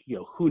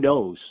 who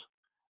knows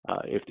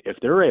if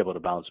they're able to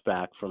bounce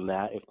back from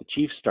that, if the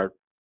Chiefs start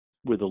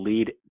with a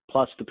lead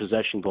plus the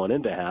possession going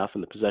into half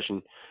and the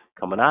possession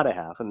coming out of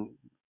half. And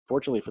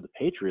fortunately for the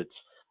Patriots,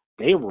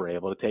 they were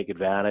able to take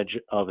advantage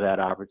of that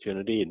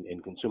opportunity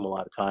and consume a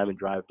lot of time and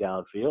drive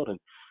downfield. And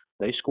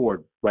they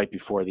scored right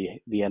before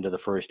the end of the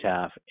first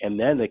half. And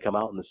then they come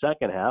out in the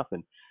second half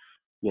and,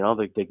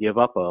 they give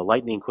up a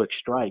lightning quick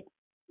strike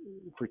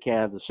for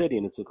Kansas City,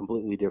 and it's a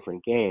completely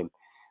different game.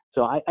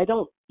 So I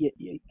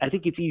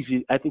think it's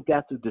easy. I think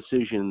that's a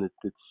decision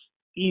that's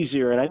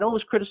easier. And I know it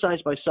was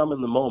criticized by some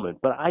in the moment,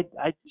 but I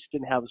just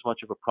didn't have as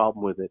much of a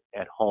problem with it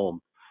at home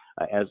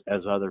as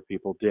other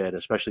people did,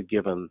 especially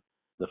given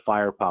the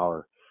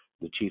firepower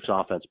the Chiefs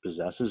offense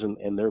possesses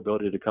and their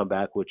ability to come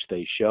back, which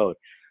they showed.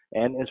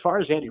 And as far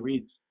as Andy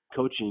Reid's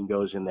coaching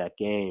goes in that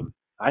game,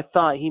 I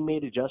thought he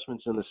made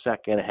adjustments in the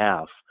second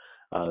half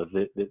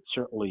that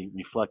certainly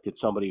reflected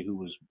somebody who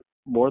was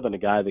more than a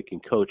guy that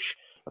can coach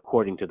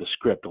according to the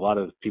script. A lot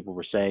of people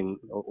were saying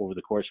over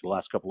the course of the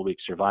last couple of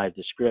weeks, survive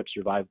the script.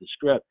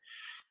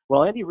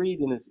 Well, Andy Reid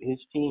and his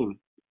team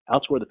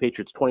outscored the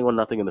Patriots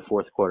 21-0 in the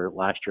fourth quarter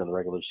last year in the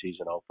regular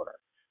season opener.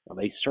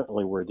 They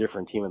certainly were a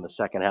different team in the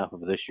second half of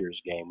this year's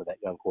game with that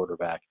young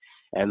quarterback.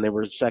 And they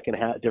were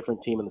a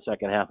different team in the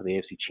second half of the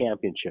AFC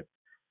Championship,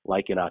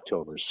 like in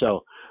October.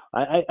 So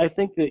I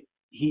think that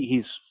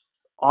he's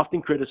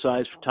often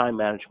criticized for time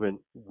management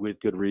with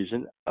good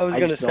reason. I was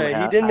going to say,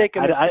 he didn't make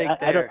a mistake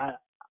there.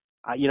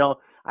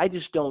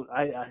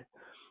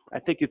 I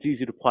think it's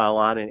easy to pile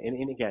on.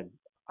 And again,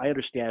 I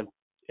understand,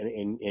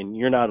 and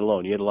you're not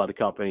alone. You had a lot of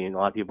company, and a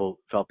lot of people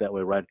felt that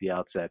way right at the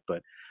outset.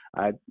 But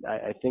I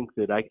think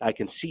that I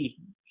can see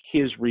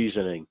his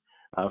reasoning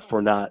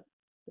for not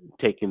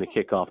taking the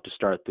kickoff to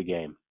start the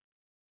game.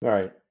 All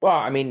right. Well,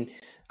 I mean,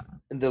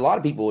 a lot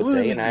of people would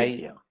say, and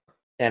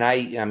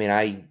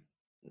I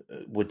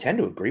would tend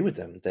to agree with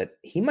them that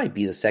he might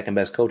be the second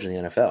best coach in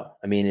the NFL.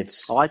 I mean,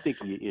 it's. Oh, I think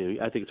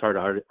it's hard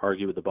to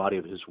argue with the body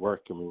of his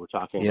work. And we were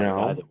talking about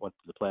a guy that went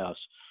to the playoffs.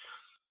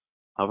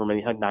 However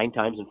many, 9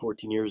 times in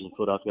 14 years in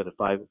Philadelphia, had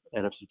 5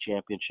 NFC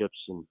championships,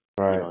 and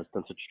has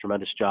done such a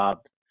tremendous job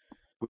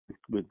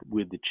with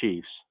the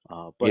Chiefs.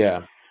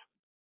 But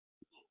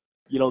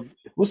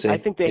we'll see. I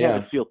think they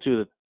have a feel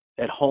too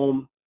that at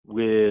home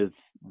with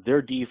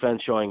their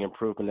defense showing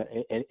improvement.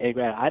 And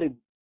I didn't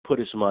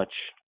put as much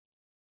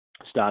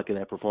stock in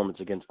that performance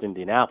against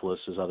Indianapolis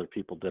as other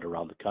people did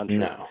around the country.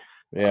 No.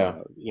 Yeah.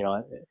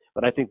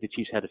 But I think the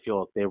Chiefs had to feel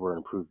like they were an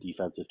improved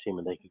defensive team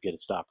and they could get a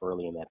stop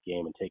early in that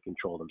game and take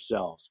control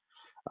themselves.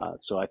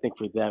 So I think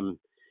for them,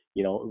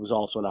 it was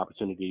also an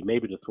opportunity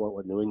maybe to thwart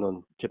what New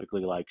England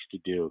typically likes to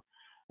do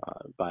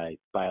by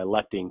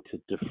electing to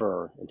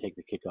defer and take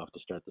the kickoff to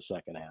start the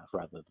second half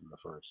rather than the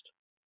first.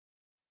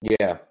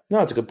 Yeah, no,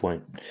 that's a good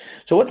point.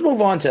 So let's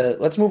move on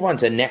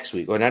to next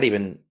week, or not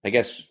even, I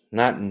guess,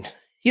 not.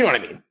 You know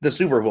what I mean? The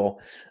Super Bowl.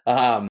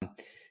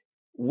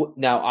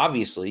 Now,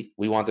 obviously,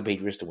 we want the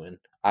Patriots to win.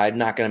 I'm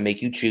not going to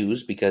make you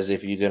choose because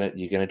if you're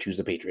gonna choose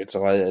the Patriots,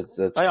 so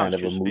that's kind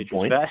of a moot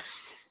point.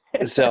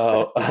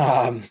 So,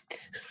 but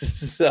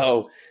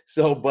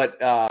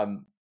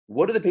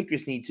what do the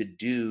Patriots need to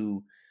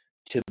do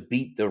to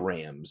beat the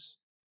Rams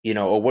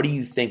or what do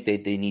you think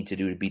they need to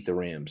do to beat the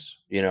Rams,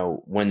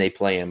 when they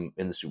play them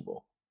in the Super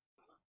Bowl?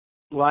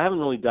 Well, I haven't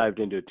really dived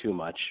into it too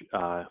much,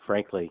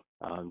 frankly.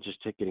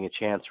 Just getting a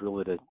chance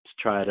really to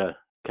try to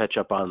catch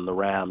up on the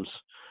Rams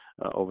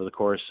over the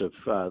course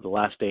of the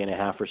last day and a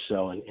half or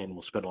so, and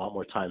we'll spend a lot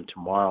more time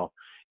tomorrow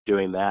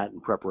doing that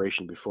in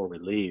preparation before we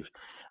leave.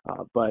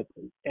 But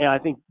I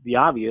think the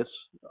obvious,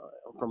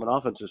 from an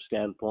offensive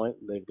standpoint,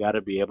 they've got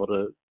to be able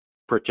to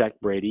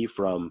protect Brady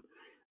from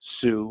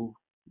Sue,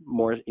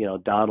 more,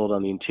 Donald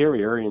on the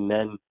interior, and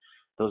then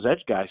those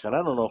edge guys. And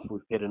I don't know if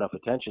we've paid enough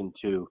attention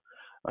to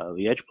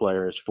the edge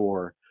players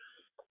for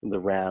the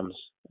Rams.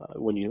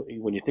 When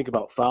you think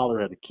about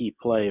Fowler had a key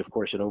play, of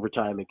course, in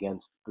overtime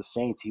against the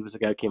Saints, he was the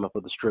guy who came up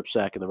with the strip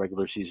sack in the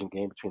regular season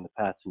game between the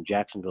Pats and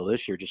Jacksonville this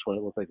year, just when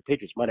it looked like the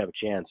Patriots might have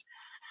a chance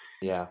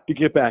to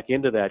get back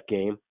into that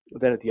game.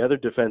 Then at the other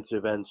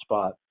defensive end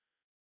spot,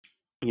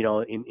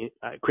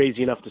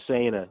 crazy to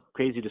say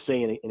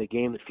in a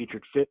game that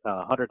featured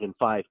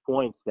 105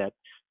 points, that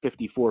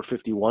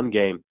 54-51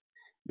 game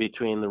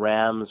between the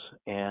Rams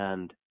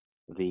and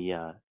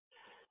the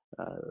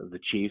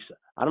Chiefs.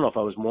 I don't know if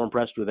I was more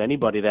impressed with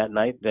anybody that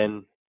night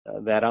than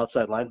that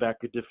outside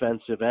linebacker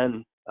defensive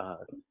end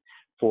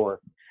for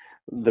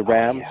the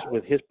Rams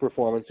with his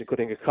performance,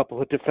 including a couple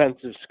of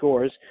defensive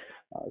scores.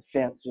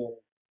 Samson,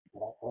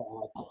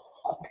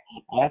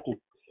 I have to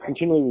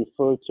continually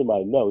refer to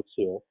my notes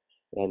here.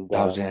 And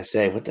I was going to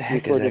say, what the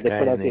heck is that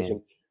guy's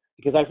name?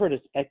 Because I've heard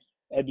it's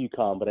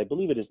Ebucom, but I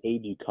believe it is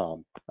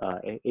Abucom.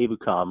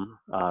 Abucom.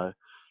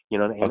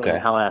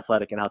 And how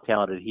athletic and how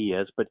talented he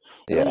is. But,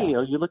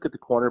 you look at the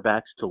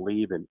cornerbacks to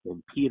leave and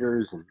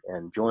Peters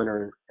and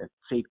Joyner at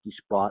safety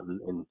spot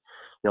and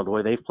the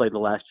way they've played the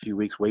last few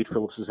weeks. Wade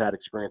Phillips has had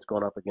experience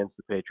going up against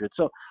the Patriots.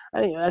 So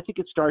I think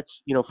it starts,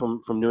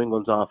 from New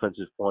England's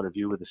offensive point of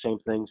view with the same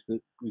things that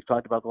we've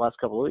talked about the last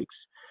couple of weeks.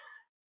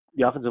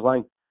 The offensive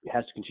line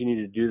has to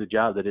continue to do the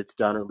job that it's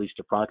done, or at least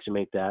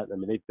approximate that. I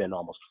mean, they've been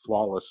almost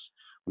flawless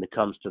when it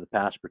comes to the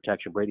pass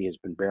protection. Brady has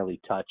been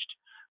barely touched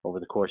over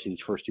the course of these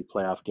first two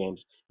playoff games.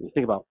 When you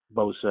think about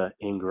Bosa,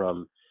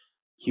 Ingram,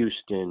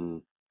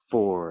 Houston,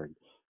 Ford,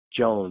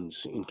 Jones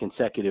in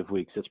consecutive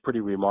weeks, that's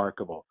pretty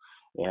remarkable.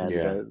 And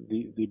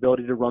the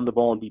ability to run the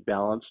ball and be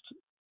balanced,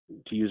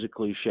 to use a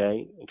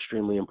cliche,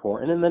 extremely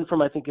important. And then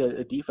from, I think,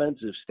 a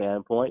defensive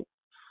standpoint,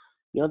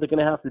 they're going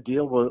to have to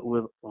deal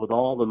with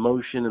all the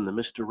motion and the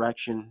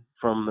misdirection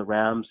from the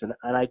Rams. And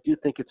I do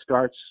think it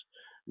starts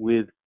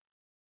with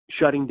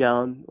shutting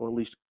down, or at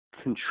least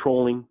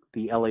controlling,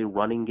 the LA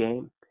running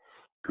game.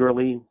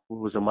 Gurley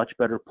was a much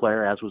better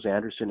player, as was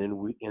Anderson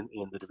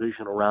in the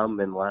divisional round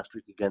than last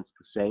week against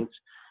the Saints.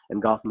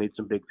 And Goff made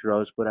some big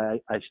throws, but I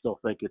still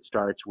think it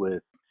starts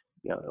with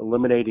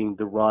eliminating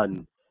the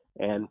run,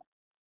 and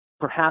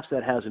perhaps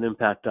that has an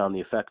impact on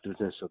the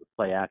effectiveness of the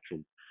play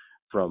action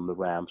from the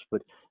Rams.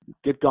 But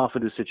get Goff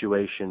into a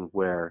situation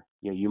where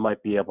you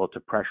might be able to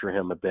pressure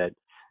him a bit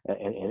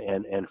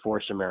and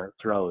force some errant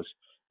throws.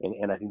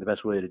 And I think the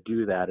best way to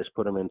do that is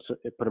put him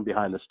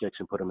behind the sticks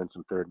and put him in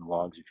some third and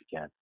longs if you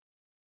can.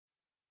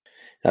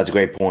 That's a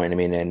great point. I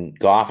mean, and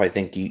Goff, I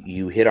think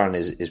you hit on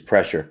his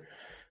pressure.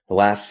 The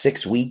last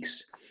 6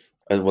 weeks,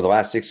 the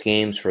last 6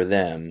 games for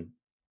them,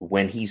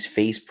 when he's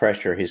faced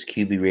pressure, his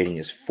QB rating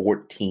is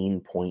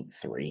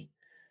 14.3.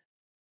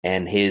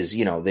 And his,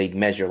 they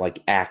measure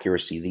like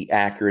accuracy. The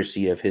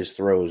accuracy of his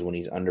throws when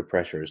he's under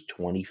pressure is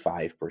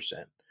 25%.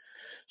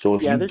 So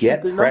if you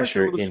get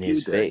pressure in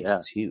his face,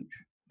 it's huge.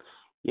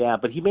 Yeah,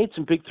 but he made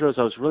some big throws.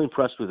 I was really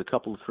impressed with a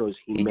couple of throws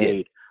he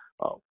made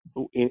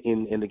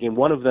in the game.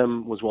 One of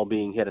them was while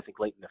being hit, I think,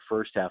 late in the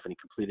first half, and he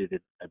completed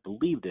it, I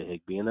believe, to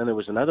Higbee. And then there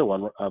was another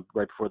one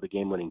right before the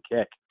game-winning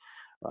kick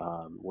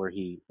where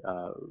he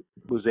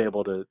was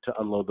able to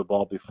unload the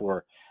ball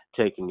before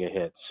taking a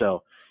hit.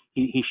 So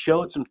he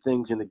showed some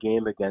things in the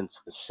game against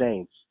the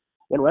Saints.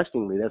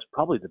 Interestingly, that's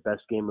probably the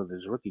best game of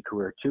his rookie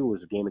career too.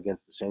 Was a game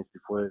against the Saints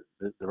before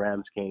the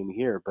Rams came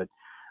here. But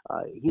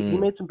he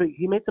made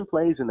some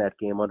plays in that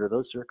game under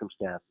those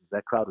circumstances.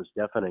 That crowd was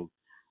deafening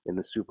in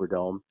the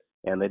Superdome,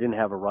 and they didn't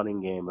have a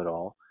running game at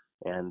all.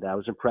 And I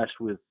was impressed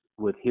with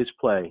his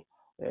play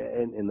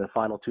in the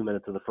final 2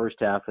 minutes of the first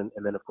half, and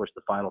then of course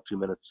the final 2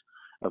 minutes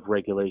of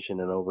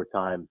regulation and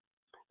overtime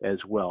as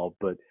well.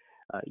 But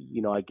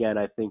again,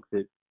 I think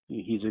that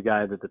he's a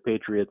guy that the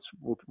Patriots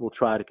will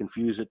try to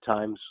confuse at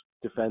times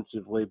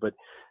defensively, but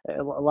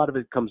a lot of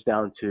it comes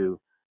down to,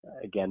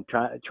 again,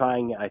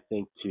 trying, I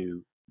think,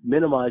 to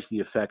minimize the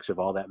effects of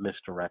all that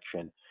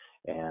misdirection.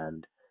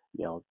 And,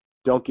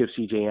 don't give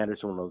C.J.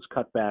 Anderson one of those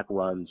cutback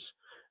runs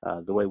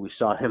the way we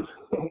saw him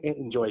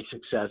enjoy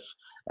success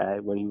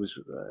when he was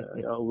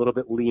a little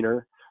bit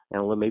leaner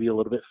and maybe a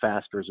little bit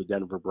faster as a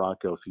Denver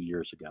Bronco a few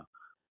years ago.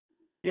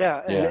 Yeah,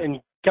 and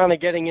kind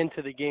of getting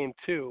into the game,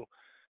 too,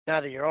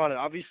 now that you're on it,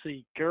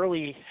 obviously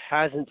Gurley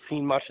hasn't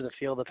seen much of the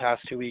field the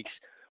past 2 weeks.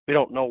 We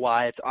don't know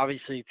why. It's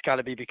got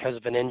to be because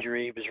of an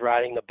injury. He was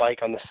riding the bike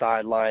on the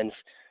sidelines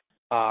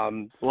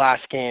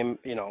last game,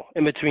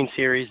 in between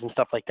series and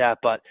stuff like that.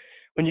 But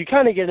when you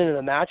kind of get into the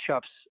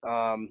matchups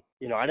I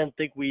didn't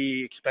think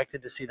we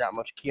expected to see that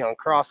much Keon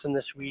Crossan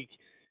this week.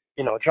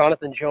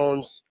 Jonathan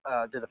Jones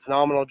did a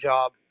phenomenal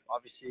job,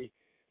 obviously,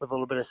 with a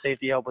little bit of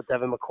safety help with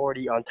Devin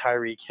McCourty on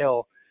Tyreek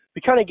Hill.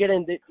 We kind of get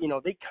into,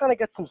 they kind of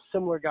got some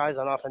similar guys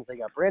on offense. They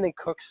got Brandon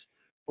Cooks,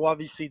 who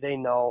obviously they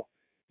know.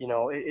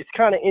 It's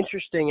kind of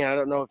interesting, and I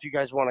don't know if you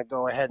guys want to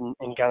go ahead and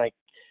kind of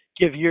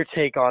give your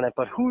take on it,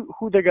 but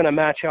who they're going to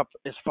match up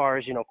as far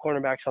as,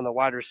 cornerbacks on the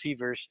wide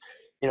receivers.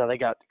 They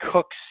got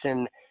Cooks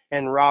and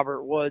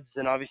Robert Woods,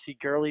 and obviously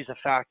Gurley's a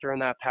factor in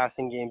that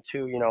passing game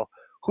too.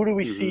 Who do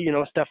we see,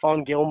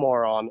 Stephon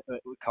Gilmore on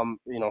come,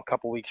 a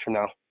couple weeks from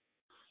now?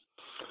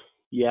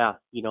 Yeah,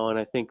 and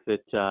I think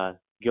that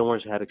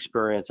Gilmore's had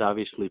experience,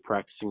 obviously,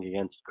 practicing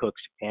against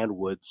Cooks and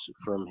Woods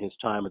from his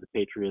time with the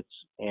Patriots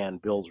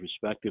and Bills,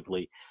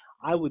 respectively.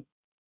 I would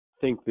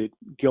think that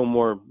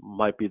Gilmore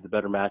might be the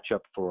better matchup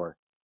for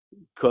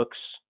Cooks,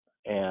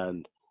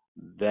 and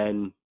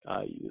then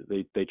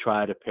they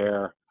try to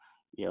pair,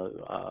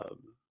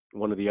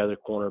 one of the other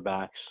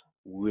cornerbacks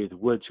with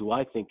Woods, who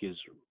I think is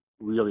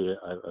really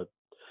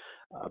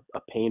a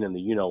pain in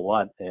the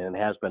you-know-what and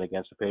has been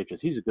against the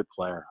Patriots. He's a good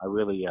player.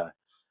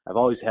 I've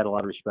always had a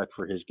lot of respect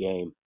for his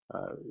game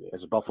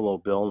as a Buffalo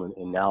Bill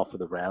and now for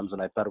the Rams.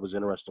 And I thought it was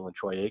interesting when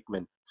Troy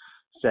Aikman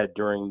said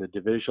during the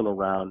divisional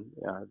round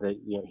that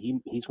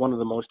he's one of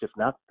the most, if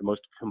not the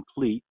most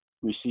complete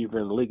receiver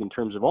in the league in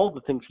terms of all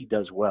the things he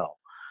does well.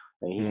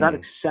 And he's not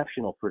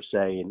exceptional per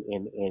se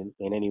in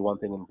any one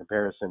thing in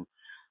comparison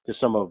to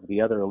some of the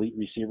other elite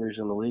receivers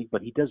in the league,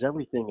 but he does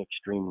everything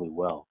extremely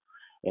well.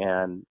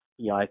 And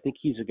I think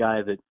he's a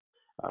guy that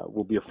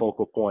will be a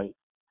focal point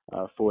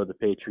for the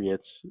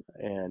Patriots.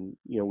 And,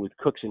 with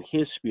Cooks and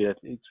his speed,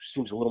 it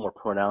seems a little more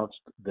pronounced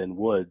than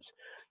Woods.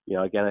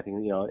 Again, I think,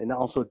 and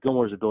also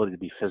Gilmore's ability to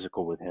be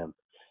physical with him.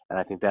 And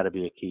I think that'll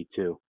be a key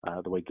too,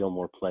 the way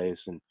Gilmore plays.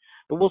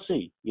 But we'll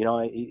see.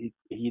 It's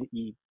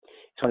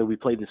funny, we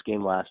played this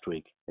game last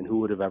week, and who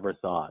would have ever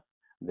thought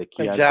that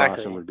Keon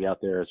Crossan would be out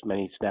there as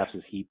many snaps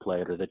as he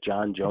played, or that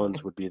John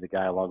Jones would be the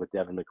guy along with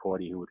Devin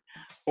McCourty who would,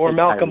 or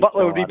Malcolm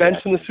Butler would be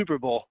benched in the Super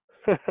Bowl.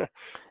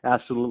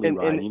 Absolutely,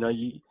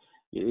 Ryan.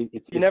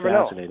 It's never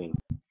fascinating.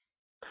 Know.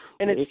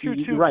 And it's true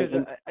too, right.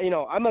 because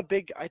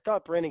I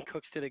thought Brandon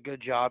Cooks did a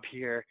good job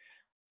here.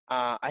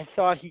 I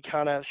thought he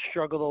kind of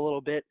struggled a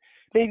little bit.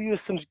 Maybe with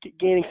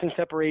gaining some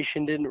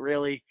separation, didn't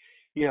really,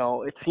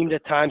 it seemed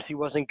at times he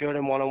wasn't good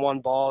in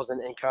one-on-one balls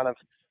and kind of,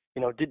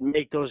 didn't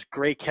make those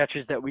great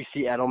catches that we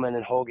see Edelman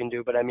and Hogan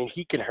do. But,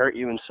 he can hurt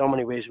you in so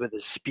many ways with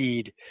his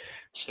speed.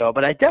 So,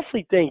 but I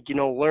definitely think,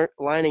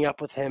 lining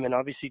up with him and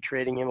obviously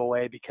trading him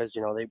away because,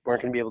 they weren't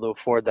going to be able to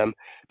afford them.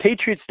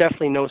 Patriots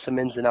definitely know some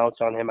ins and outs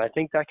on him. I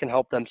think that can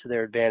help them to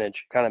their advantage,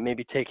 kind of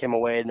maybe take him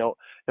away, know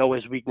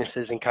his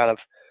weaknesses and kind of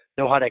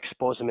know how to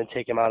expose him and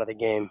take him out of the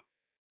game.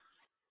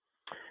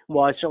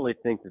 Well, I certainly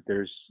think that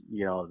there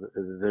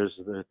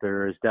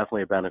is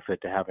definitely a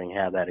benefit to having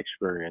had that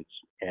experience.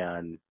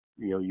 And,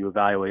 you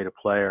evaluate a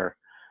player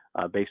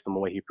based on the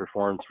way he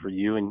performs for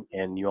you.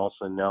 And you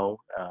also know,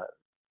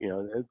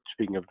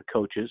 speaking of the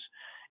coaches,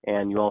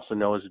 and you also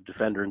know as a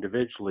defender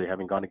individually,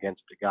 having gone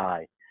against a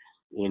guy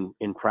in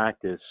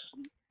practice,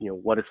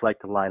 what it's like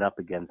to line up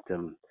against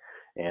him.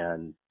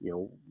 And,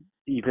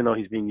 even though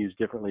he's being used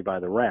differently by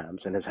the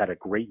Rams and has had a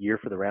great year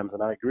for the Rams,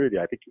 and I agree with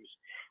you, I think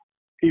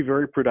he's a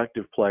very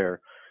productive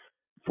player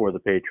for the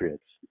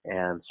Patriots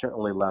and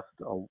certainly left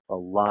a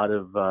lot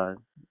of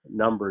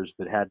numbers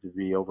that had to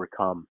be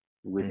overcome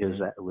with his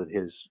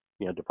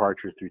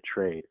departure through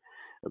trade.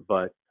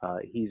 But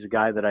he's a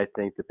guy that I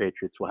think the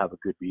Patriots will have a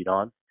good beat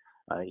on.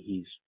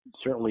 He's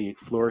certainly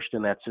flourished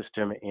in that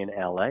system in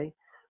LA,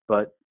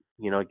 but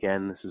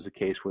again, this is a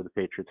case where the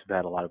Patriots have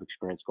had a lot of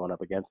experience going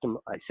up against him.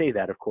 I say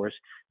that, of course,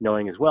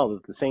 knowing as well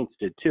that the Saints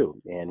did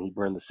too, and he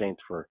burned the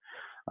Saints for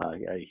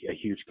a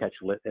huge catch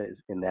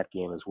in that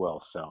game as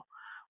well. So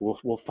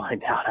we'll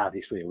find out,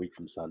 obviously, a week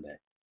from Sunday.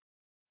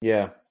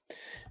 Yeah.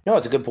 No,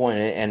 it's a good point.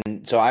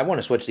 And so I want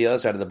to switch to the other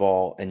side of the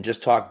ball and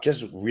just talk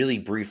just really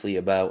briefly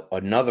about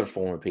another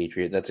former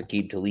Patriot, that's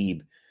Aqib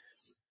Talib.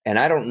 And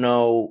I don't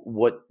know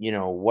what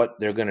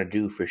they're going to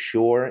do for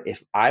sure.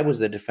 If I was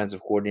the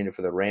defensive coordinator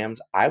for the Rams,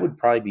 I would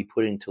probably be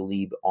putting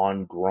Talib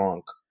on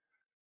Gronk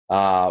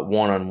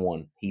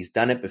one-on-one. He's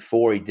done it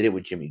before. He did it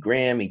with Jimmy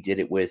Graham. He did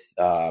it with,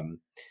 I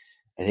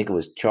think it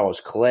was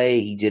Charles Clay.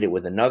 He did it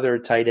with another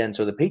tight end.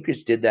 So the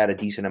Patriots did that a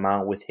decent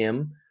amount with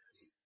him.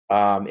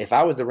 If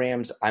I was the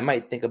Rams, I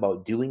might think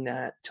about doing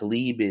that.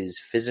 Talib is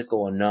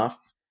physical enough,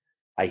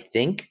 I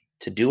think,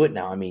 to do it.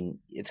 Now,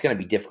 it's going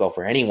to be difficult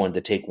for anyone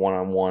to take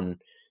one-on-one,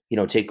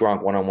 take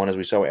Gronk one-on-one as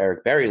we saw with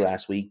Eric Berry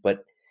last week.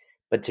 But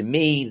to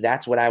me,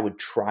 that's what I would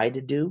try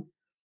to do.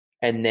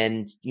 And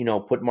then,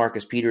 put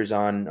Marcus Peters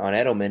on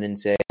Edelman and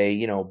say,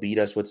 beat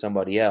us with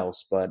somebody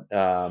else. But,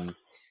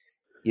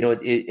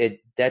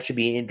 that should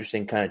be an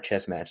interesting kind of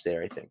chess match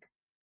there, I think.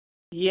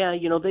 Yeah,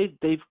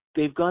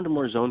 they've gone to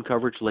more zone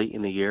coverage late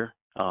in the year.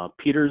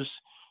 Peters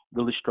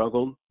really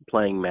struggled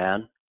playing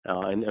man.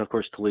 And of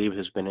course, Talib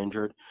has been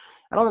injured.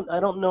 I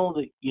don't know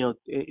that,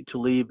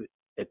 Talib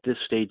at this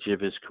stage of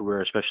his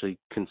career, especially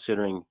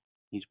considering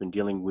He's been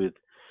dealing with,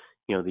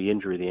 the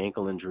injury, the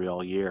ankle injury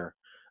all year.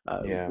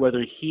 Yeah.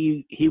 Whether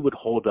he would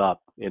hold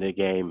up in a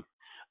game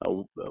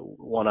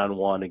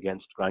one-on-one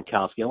against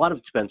Gronkowski. A lot of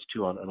it depends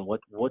too on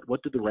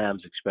what do the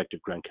Rams expect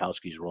of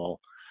Gronkowski's role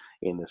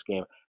in this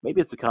game.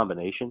 Maybe it's a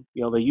combination.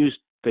 They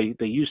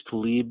used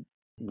Talib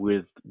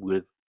with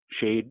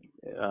shade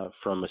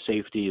from a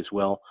safety as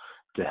well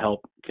to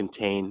help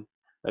contain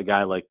a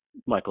guy like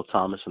Michael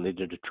Thomas, and they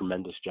did a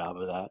tremendous job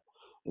of that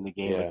in the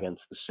game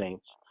against the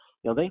Saints.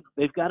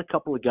 They've got a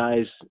couple of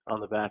guys on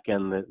the back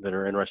end that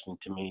are interesting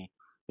to me.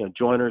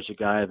 Joyner's a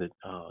guy that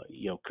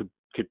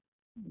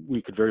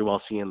we could very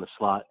well see in the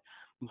slot,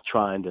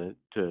 trying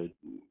to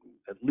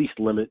at least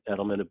limit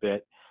Edelman a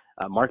bit.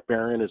 Mark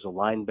Barron is a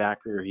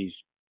linebacker. He's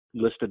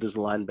listed as a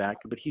linebacker,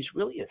 but he's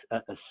really a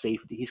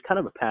safety. He's kind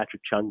of a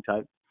Patrick Chung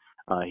type.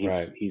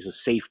 He's a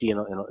safety, and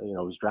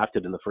was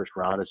drafted in the first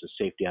round as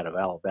a safety out of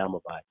Alabama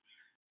by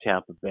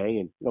Tampa Bay,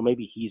 and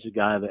maybe he's a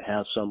guy that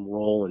has some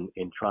role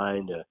in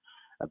trying to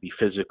be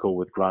physical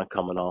with Gronk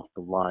coming off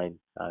the line.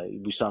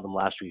 We saw them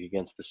last week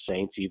against the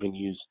Saints even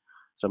use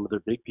some of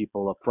their big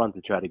people up front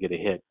to try to get a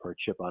hit or a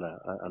chip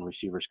on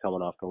receivers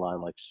coming off the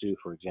line, like Sue,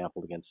 for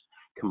example, against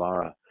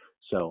Kamara.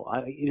 So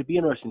it'd be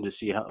interesting to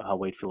see how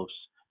Wade Phillips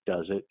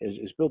does it.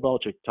 As Bill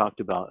Belichick talked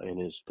about in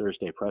his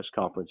Thursday press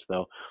conference,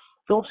 though,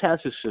 Phillips has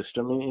his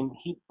system, and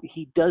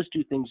he does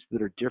do things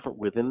that are different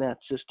within that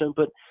system,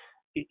 but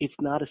it's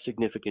not a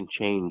significant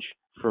change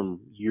from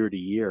year to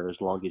year as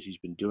long as he's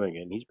been doing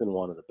it. And he's been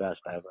one of the best.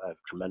 I have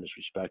tremendous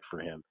respect for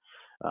him.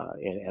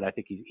 And I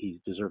think he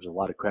deserves a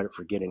lot of credit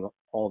for getting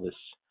all this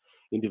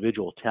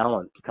individual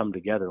talent to come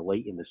together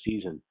late in the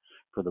season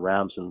for the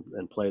Rams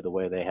and play the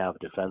way they have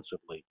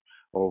defensively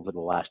over the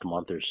last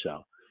month or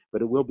so.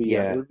 But it will be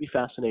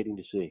fascinating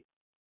to see.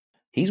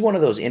 He's one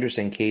of those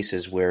interesting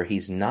cases where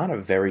he's not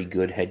a very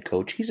good head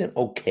coach. He's an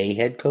okay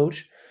head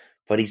coach,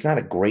 but he's not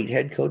a great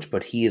head coach,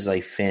 but he is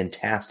a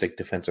fantastic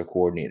defensive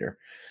coordinator.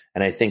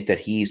 And I think that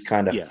he's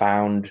kind of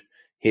found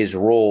his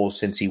role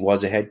since he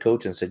was a head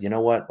coach and said, you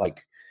know what,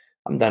 like,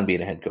 I'm done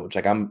being a head coach.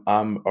 Like, I'm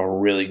a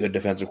really good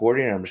defensive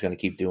coordinator. I'm just going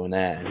to keep doing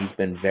that. And he's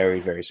been very,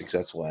 very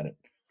successful at it.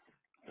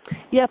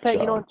 Yeah, Pat,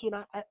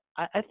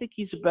 I think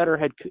he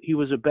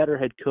was a better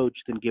head coach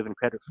than given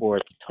credit for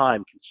at the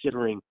time,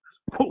 considering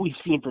what we've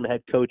seen from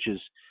head coaches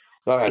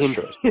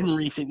in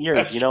recent years.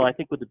 I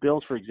think with the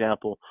Bills, for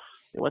example,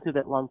 they went through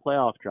that long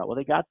playoff drought. Well,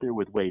 they got there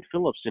with Wade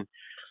Phillips, and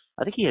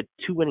I think he had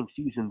 2 winning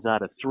seasons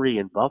out of 3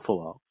 in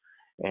Buffalo,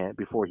 and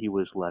before he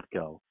was let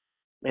go.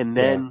 And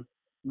then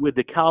with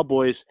the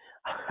Cowboys,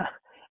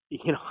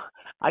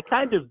 I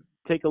kind of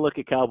take a look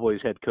at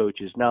Cowboys head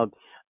coaches. Now,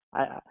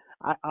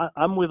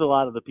 I'm with a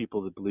lot of the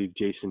people that believe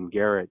Jason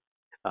Garrett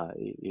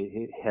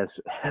has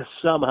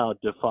somehow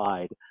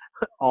defied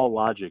all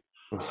logic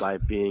by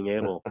being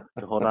able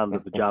to hold on to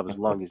the job as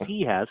long as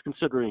he has,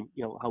 considering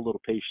how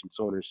little patience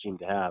owners seem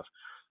to have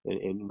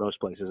in most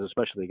places,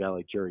 especially a guy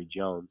like Jerry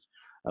Jones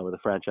with a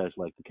franchise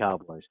like the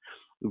Cowboys.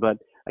 But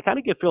I kind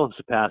of give Phillips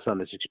a pass on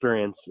his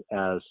experience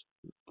as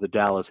the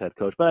Dallas head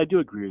coach. But I do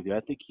agree with you. I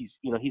think he's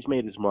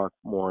made his mark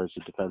more as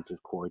a defensive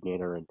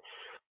coordinator, and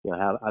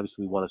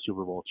obviously won a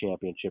Super Bowl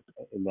championship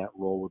in that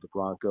role with the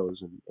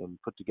Broncos,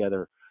 and put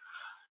together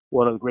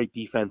one of the great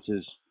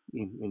defenses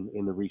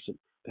in the recent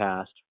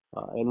past.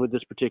 And with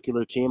this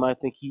particular team, I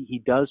think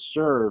he does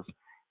serve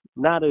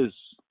not as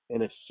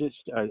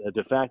a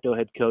de facto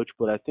head coach,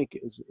 but I think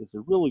is a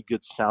really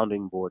good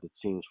sounding board, it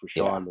seems, for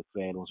Sean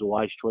McVay. And it was a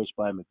wise choice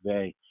by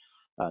McVay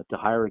to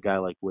hire a guy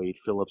like Wade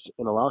Phillips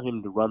and allow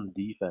him to run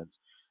the defense.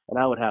 And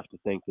I would have to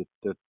think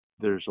that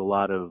there's a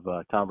lot of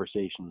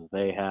conversations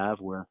they have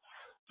where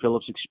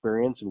Phillips'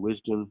 experience and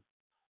wisdom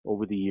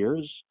over the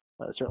years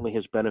certainly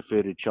has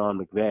benefited Sean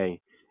McVay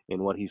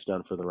in what he's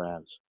done for the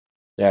Rams.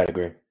 Yeah, I'd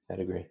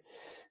agree.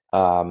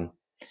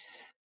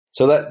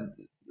 So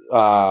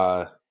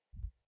that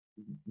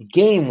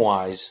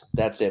game-wise,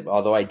 that's it.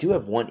 Although I do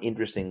have one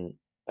interesting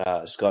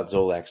Scott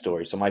Zolak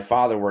story. So my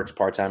father works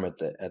part-time at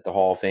the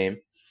Hall of Fame,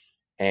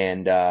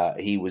 and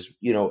he was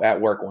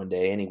at work one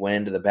day, and he went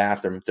into the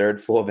bathroom,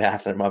 third floor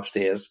bathroom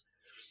upstairs,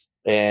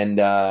 and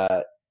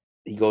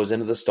he goes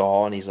into the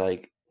stall, and he's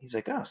like,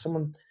 oh,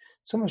 someone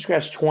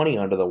scratched 20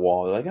 under the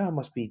wall. They're like, oh, it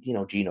must be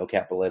Gino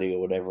Capoletti or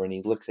whatever. And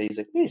he looks at it, he's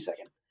like, wait a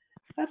second,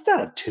 that's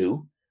not a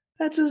 2,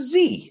 that's a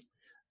Z.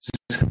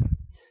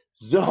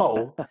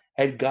 Zoe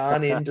had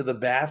gone into the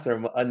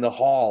bathroom in the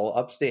hall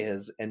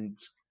upstairs and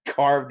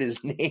carved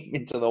his name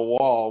into the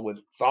wall with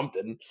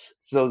something.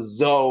 So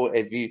Zoe,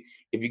 if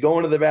you go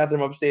into the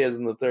bathroom upstairs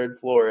in the third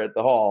floor at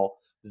the Hall,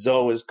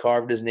 Zoe has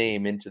carved his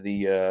name into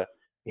the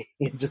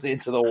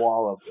into the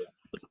wall up there.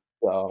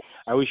 So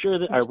are we sure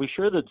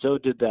that Zoe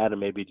did that, and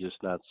maybe just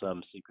not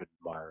some secret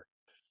admirer?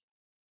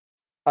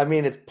 I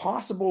mean, it's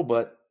possible,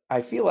 but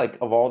I feel like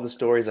of all the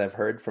stories I've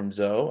heard from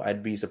Zoe,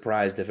 I'd be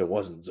surprised if it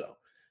wasn't Zoe.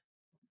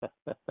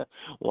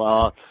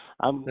 Well,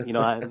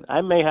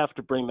 I may have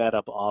to bring that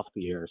up off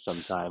the air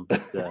sometime,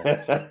 but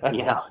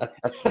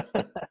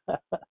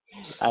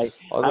I've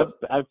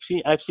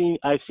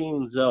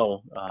seen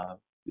Zoe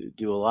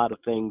do a lot of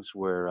things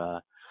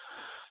where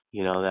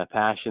that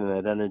passion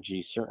and that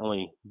energy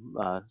certainly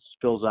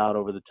spills out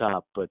over the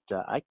top. But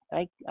I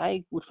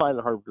would find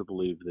it hard to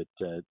believe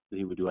that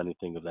he would do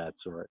anything of that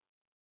sort.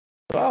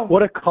 Wow.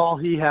 What a call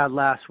he had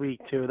last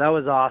week, too. That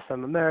was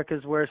awesome.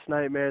 America's Worst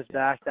Nightmares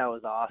back. That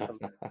was awesome.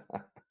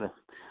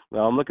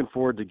 Well, I'm looking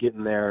forward to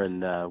getting there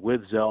and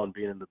with Zoe and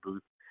being in the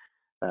booth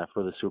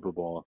for the Super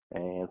Bowl,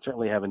 and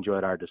certainly have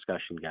enjoyed our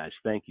discussion, guys.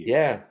 Thank you.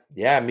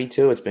 Yeah, me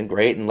too. It's been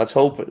great, and let's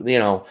hope.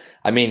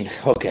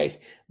 Okay,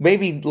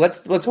 maybe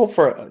let's hope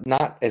for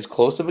not as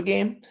close of a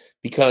game,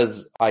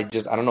 because I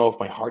don't know if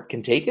my heart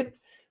can take it.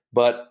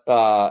 But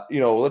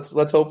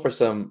let's hope for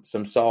some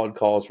solid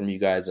calls from you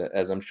guys,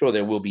 as I'm sure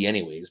there will be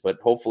anyways. But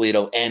hopefully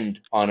it'll end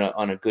on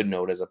a good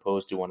note as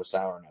opposed to on a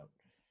sour note.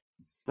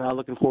 Well,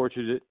 looking forward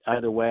to it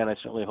either way, and I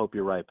certainly hope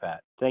you're right,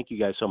 Pat. Thank you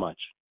guys so much.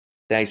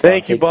 Thanks, Bob.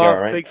 Thank you, Take Bob. care,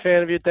 all right? Big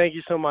fan of you. Thank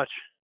you so much.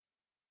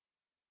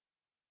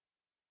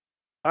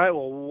 All right,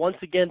 well, once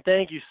again,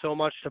 thank you so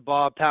much to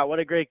Bob. Pat, what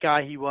a great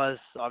guy he was.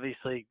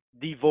 Obviously,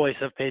 the voice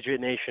of Patriot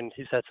Nation.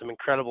 He's had some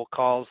incredible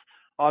calls.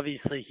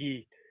 Obviously,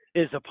 he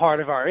is a part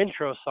of our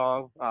intro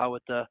song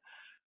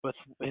with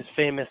his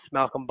famous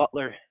Malcolm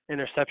Butler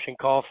interception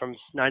call from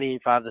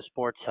 98.5 The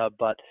Sports Hub.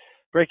 But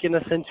breaking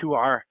us into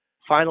our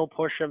final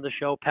portion of the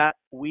show, Pat,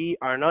 we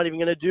are not even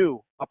going to do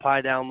a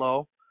pie down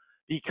low,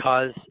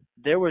 because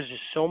there was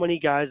just so many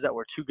guys that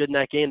were too good in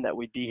that game that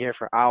we'd be here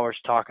for hours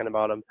talking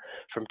about them,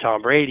 from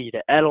Tom Brady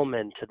to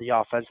Edelman to the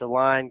offensive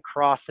line,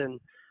 Crossan,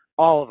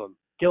 all of them.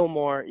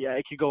 Gilmore, yeah,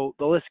 it could go.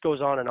 The list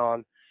goes on and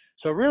on.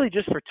 So really,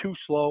 just for too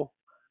slow.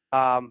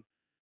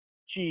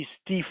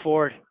 Dee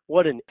Ford,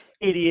 what an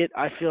idiot!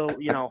 I feel,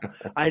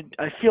 I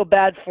feel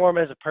bad for him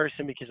as a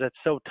person because that's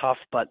so tough.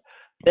 But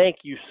thank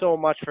you so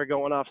much for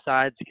going off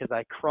sides, because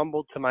I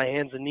crumbled to my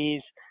hands and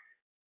knees.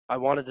 I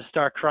wanted to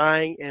start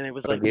crying, and it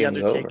was like The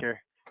Undertaker.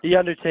 Over. The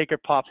Undertaker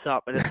pops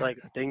up, and it's like,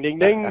 ding, ding,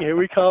 ding, here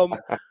we come.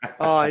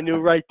 Oh, I knew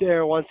right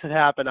there once it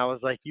happened. I was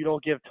like, you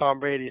don't give Tom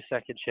Brady a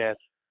second chance.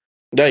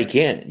 No, you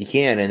can't. You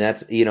can't, and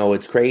that's,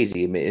 it's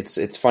crazy. I mean,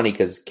 it's funny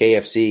because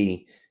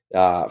KFC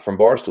from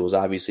Barstool is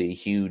obviously a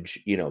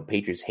huge,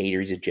 Patriots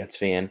hater. He's a Jets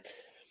fan,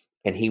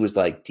 and he was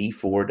like, Dee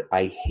Ford,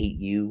 I hate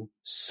you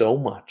so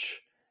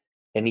much.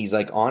 And he's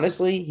like,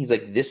 honestly,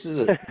 this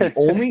is the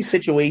only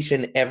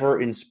situation ever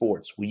in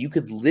sports where you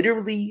could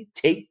literally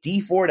take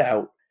Dee Ford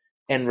out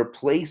and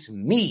replace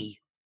him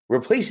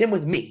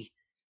with me,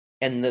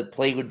 and the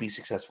play would be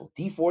successful.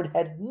 Dee Ford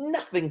had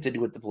nothing to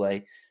do with the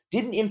play,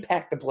 didn't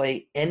impact the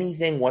play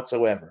anything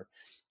whatsoever.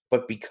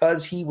 But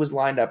because he was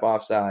lined up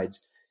offsides,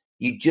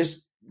 you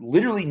just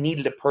literally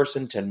needed a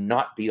person to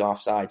not be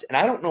offsides. And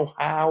I don't know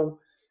how,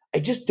 I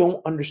just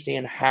don't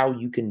understand how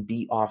you can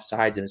be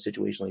offsides in a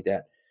situation like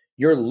that.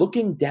 You're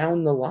looking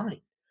down the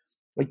line.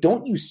 Like,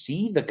 don't you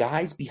see the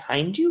guys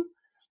behind you?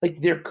 Like,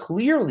 they're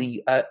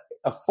clearly a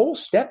full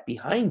step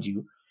behind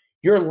you.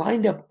 You're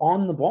lined up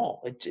on the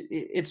ball.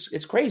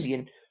 It's crazy.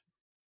 And,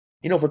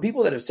 for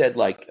people that have said,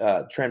 like,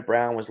 Trent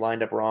Brown was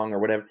lined up wrong or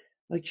whatever,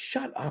 like,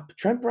 shut up.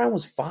 Trent Brown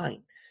was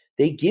fine.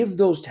 They give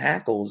those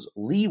tackles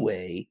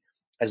leeway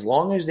as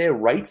long as their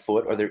right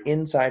foot or their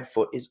inside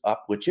foot is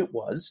up, which it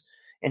was,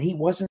 and he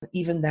wasn't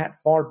even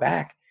that far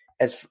back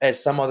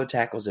as some other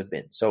tackles have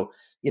been. So,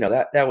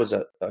 that was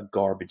a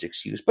garbage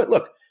excuse. But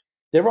look,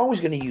 they're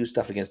always going to use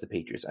stuff against the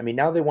Patriots. I mean,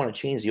 now they want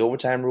to change the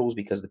overtime rules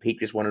because the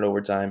Patriots wanted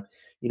overtime.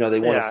 They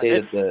want to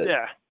say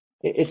that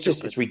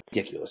it's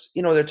ridiculous.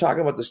 They're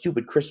talking about the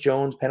stupid Chris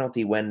Jones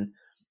penalty when,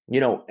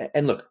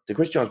 and look, the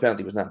Chris Jones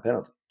penalty was not a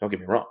penalty. Don't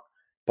get me wrong.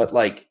 But,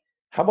 like,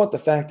 how about the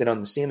fact that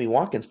on the Sammy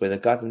Watkins play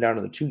that got them down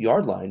to the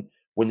 2-yard line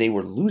when they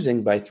were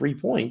losing by 3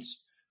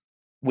 points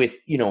with,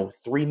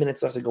 3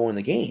 minutes left to go in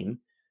the game?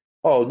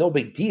 Oh, no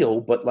big deal.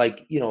 But,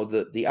 like,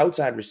 the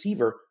outside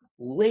receiver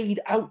laid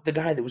out the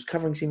guy that was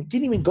covering Sammy,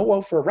 didn't even go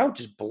out for a route,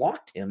 just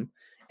blocked him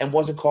and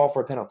wasn't called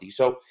for a penalty.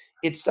 So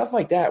it's stuff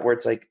like that where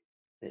it's like,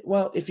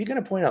 well, if you're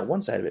going to point out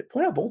one side of it,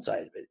 point out both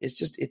sides of it. It's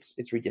just,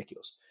 it's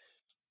ridiculous.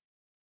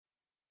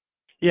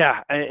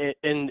 Yeah.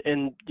 And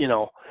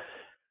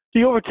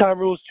the overtime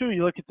rules too.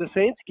 You look at the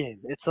Saints game.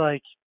 It's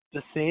like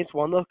the Saints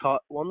won the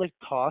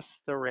toss.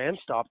 The Rams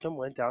stopped them,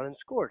 went down and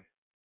scored.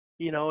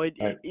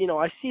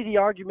 I see the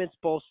arguments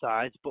both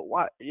sides, but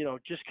why?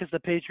 Just because the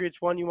Patriots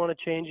won, you want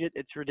to change it?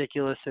 It's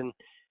ridiculous, and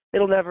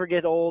it'll never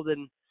get old.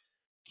 And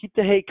keep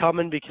the hate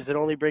coming because it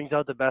only brings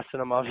out the best in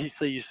them.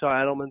 Obviously, you saw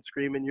Edelman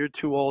screaming, "You're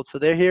too old," so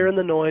they're hearing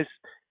the noise.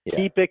 Yeah.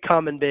 Keep it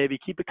coming, baby.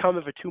 Keep it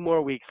coming for 2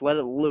 more weeks. Let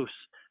it loose.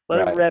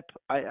 Let it rip.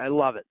 I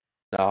love it.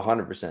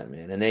 100%,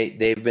 man. And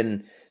they've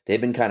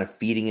been kind of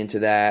feeding into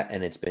that,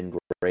 and it's been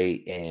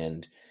great.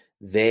 And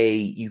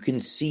you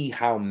can see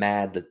how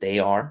mad that they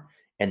are,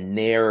 and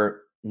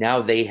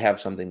now they have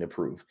something to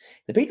prove.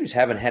 The Patriots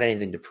haven't had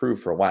anything to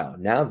prove for a while.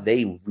 Now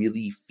they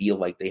really feel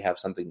like they have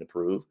something to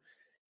prove,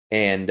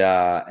 and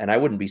I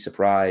wouldn't be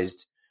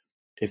surprised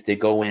if they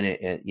go in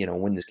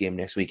and win this game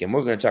next week. And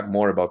we're going to talk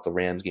more about the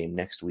Rams game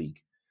next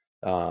week.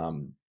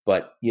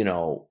 But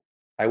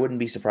I wouldn't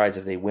be surprised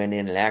if they went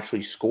in and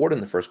actually scored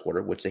in the first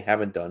quarter, which they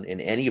haven't done in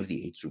any of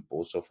the 8 Super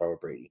Bowls so far with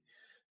Brady.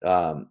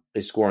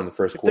 They score in the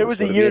first If quarter. there was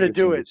So a year to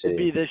do interesting it,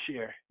 it'd be this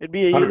year. It'd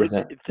be a year.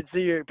 100%. It's a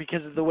year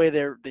because of the way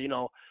they're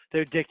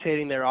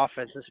dictating their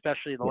offense,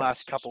 especially the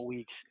last couple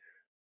weeks.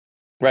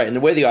 Right, and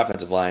the way the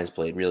offensive line is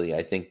played, really,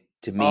 I think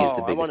to me is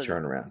the biggest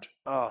turnaround.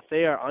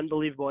 They are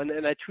unbelievable,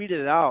 and I tweeted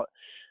it out.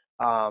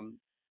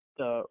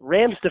 The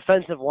Rams'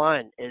 defensive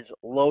line is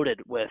loaded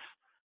with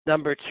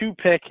number 2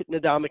 pick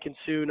Ndamukong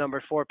Suh,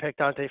 number 4 pick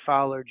Dante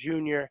Fowler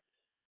Jr.,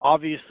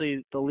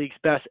 obviously the league's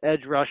best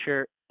edge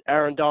rusher.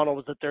 Aaron Donald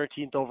was the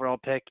 13th overall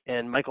pick,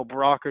 and Michael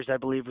Brockers, I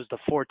believe, was the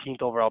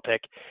 14th overall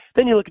pick.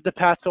 Then you look at the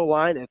Pats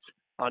O-line, it's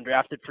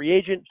undrafted free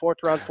agent, 4th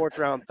round,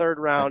 3rd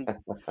round,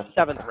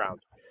 7th round.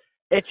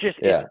 It's just,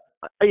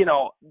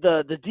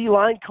 the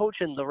D-line coach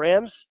in the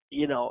Rams,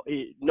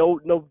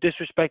 no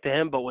disrespect to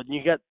him, but when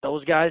you get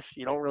those guys,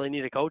 you don't really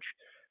need a coach.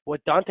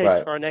 What Dante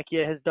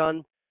Scarnecchia has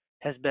done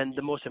has been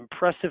the most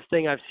impressive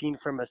thing I've seen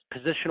from a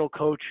positional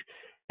coach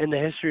in the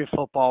history of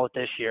football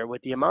this year.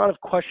 With the amount of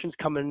questions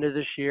coming into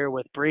this year,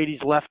 with Brady's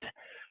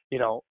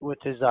with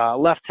his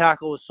left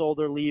tackle with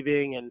Solder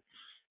leaving, and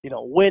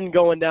Wynn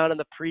going down in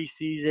the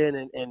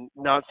preseason, and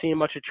not seeing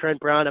much of Trent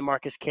Brown and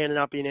Marcus Cannon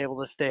not being able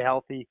to stay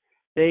healthy.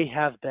 They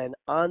have been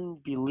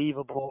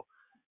unbelievable.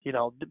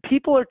 The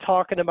people are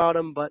talking about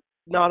them, but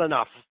not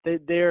enough.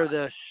 They're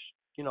the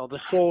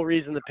sole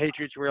reason the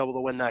Patriots were able to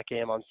win that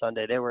game on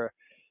Sunday. They were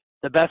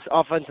the best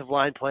offensive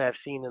line play I've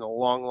seen in a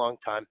long, long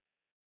time.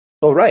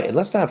 Oh, right. And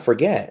let's not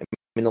forget, I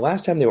mean, the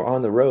last time they were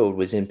on the road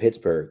was in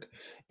Pittsburgh,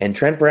 and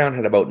Trent Brown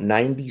had about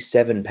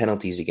 97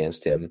 penalties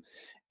against him,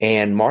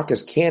 and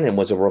Marcus Cannon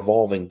was a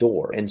revolving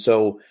door. And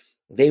so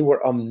they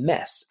were a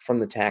mess from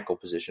the tackle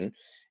position.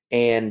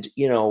 And,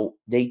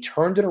 they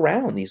turned it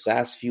around these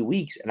last few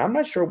weeks. And I'm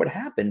not sure what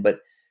happened, but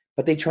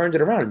they turned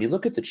it around. And you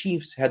look at the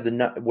Chiefs,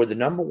 were the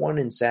number 1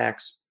 in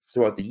sacks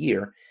throughout the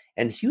year.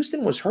 And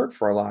Houston was hurt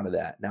for a lot of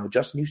that. Now,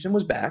 Justin Houston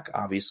was back,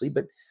 obviously,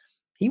 but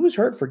he was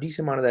hurt for a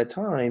decent amount of that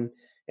time.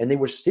 And they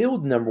were still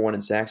number 1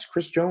 in sacks.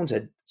 Chris Jones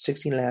had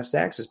 16.5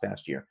 sacks this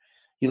past year.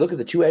 You look at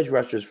the 2 edge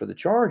rushers for the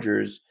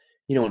Chargers,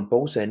 and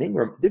Bosa and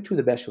Ingram, they're 2 of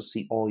the best you'll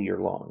see all year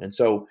long. And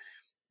so,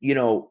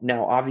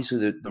 now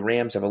obviously the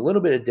Rams have a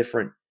little bit of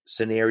different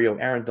scenario.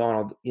 Aaron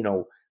Donald,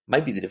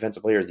 might be the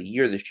defensive player of the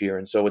year this year.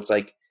 And so it's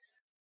like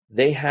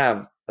they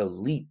have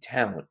elite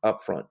talent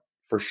up front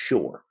for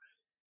sure.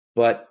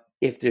 But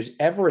if there's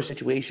ever a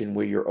situation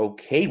where you're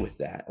okay with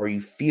that, or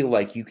you feel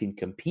like you can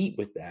compete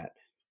with that,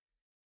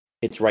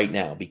 it's right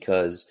now,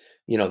 because,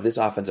 this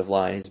offensive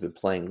line has been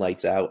playing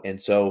lights out.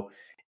 And so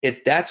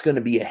that's going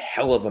to be a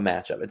hell of a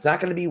matchup. It's not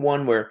going to be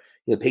one where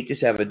the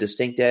Patriots have a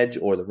distinct edge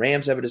or the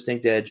Rams have a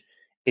distinct edge.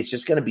 It's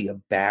just going to be a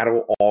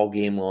battle all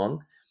game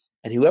long.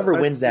 And whoever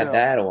wins that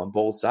battle on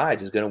both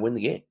sides is going to win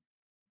the game.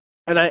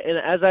 And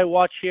as I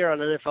watch here on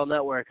NFL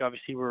Network,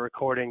 obviously we're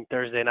recording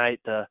Thursday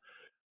night. The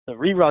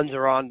reruns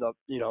are on.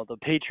 The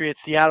Patriots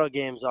Seattle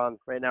game's on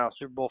right now,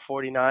 Super Bowl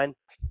 49.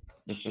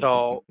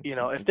 So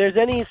if there's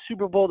any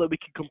Super Bowl that we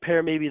could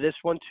compare maybe this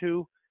one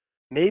to,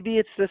 maybe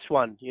it's this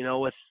one.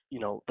 With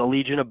the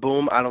Legion of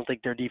Boom. I don't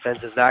think their defense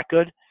is that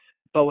good,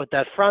 but with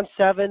that front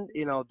seven,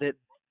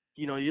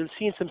 you're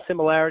seeing some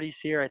similarities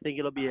here. I think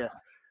it'll be a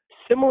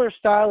similar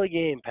style of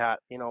game, Pat.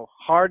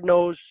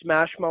 Hard-nosed,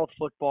 smash-mouth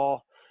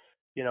football.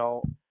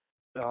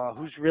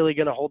 Who's really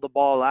going to hold the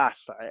ball last?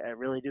 I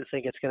really do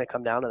think it's going to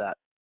come down to that.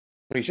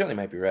 Well, you certainly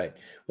might be right.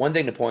 One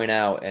thing to point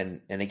out,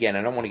 and again,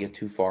 I don't want to get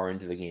too far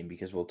into the game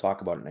because we'll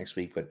talk about it next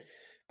week, but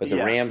the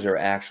Rams are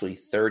actually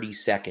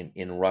 32nd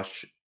in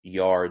rush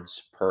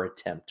yards per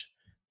attempt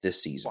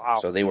this season. Wow.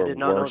 So they were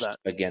worst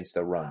against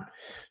the run.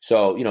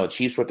 So,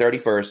 Chiefs were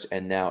 31st,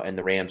 and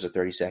the Rams are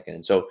 32nd.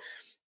 And so,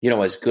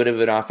 as good of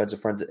an offensive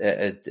front,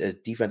 a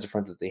defensive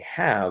front that they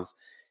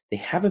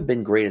haven't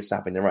been great at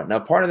stopping the run. Now,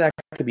 part of that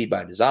could be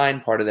by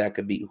design. Part of that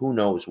could be who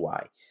knows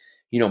why.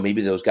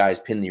 Maybe those guys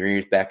pin their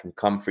ears back and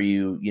come for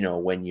you,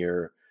 when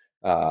you're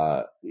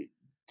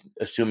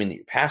assuming that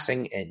you're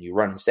passing and you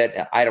run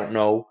instead. I don't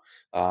know.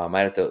 I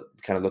have to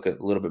kind of look at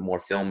a little bit more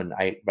film.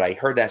 But I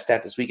heard that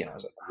stat this weekend. I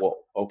was like, whoa,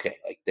 okay.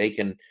 Like they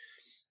can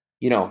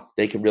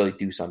really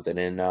do something.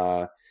 And,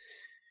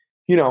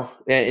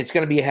 it's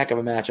going to be a heck of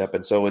a matchup.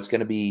 And so it's going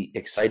to be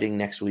exciting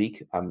next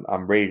week.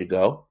 I'm ready to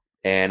go.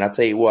 And I'll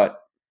tell you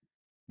what,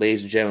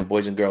 ladies and gentlemen,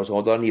 boys and girls,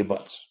 hold on to your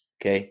butts.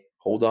 Okay.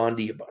 Hold on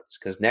to your butts.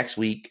 Because next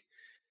week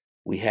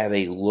we have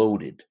a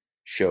loaded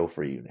show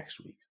for you next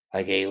week.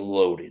 Like a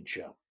loaded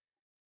show.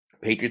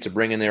 Patriots are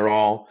bringing their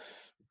all.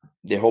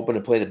 They're hoping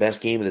to play the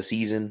best game of the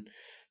season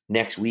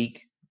next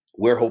week.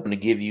 We're hoping to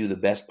give you the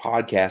best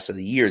podcast of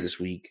the year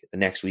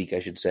next week, I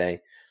should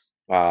say.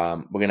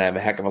 We're going to have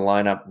a heck of a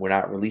lineup. We're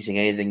not releasing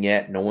anything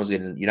yet. You're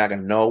not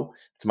going to know.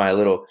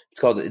 It's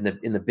called in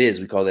the biz,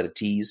 we call that a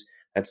tease.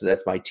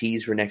 That's my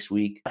tease for next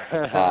week.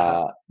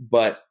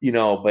 But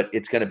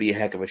it's going to be a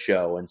heck of a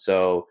show. And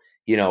so,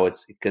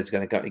 it's going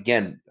to come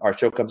again. Our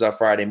show comes out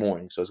Friday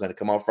morning. So it's going to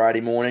come out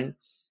Friday morning.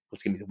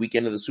 It's going to be the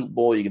weekend of the Super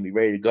Bowl. You're going to be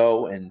ready to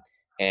go. And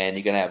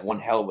you're going to have one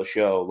hell of a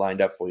show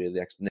lined up for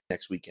you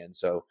next weekend.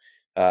 So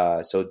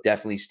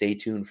definitely stay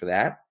tuned for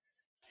that.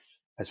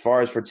 As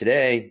far as for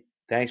today,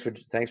 thanks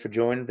for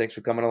joining. Thanks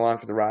for coming along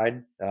for the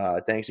ride.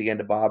 Thanks again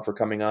to Bob for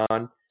coming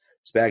on.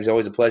 Spag's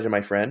always a pleasure,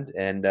 my friend.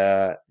 And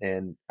I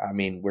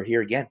mean, we're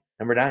here again.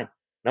 Number 9.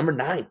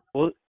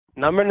 Well,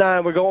 number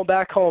 9, we're going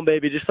back home,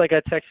 baby. Just like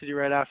I texted you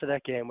right after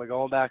that game, we're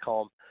going back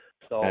home.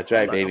 So that's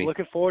right, baby. I'm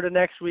looking forward to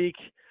next week.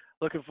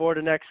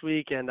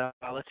 And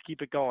let's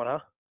keep it going, huh?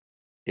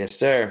 Yes,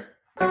 sir.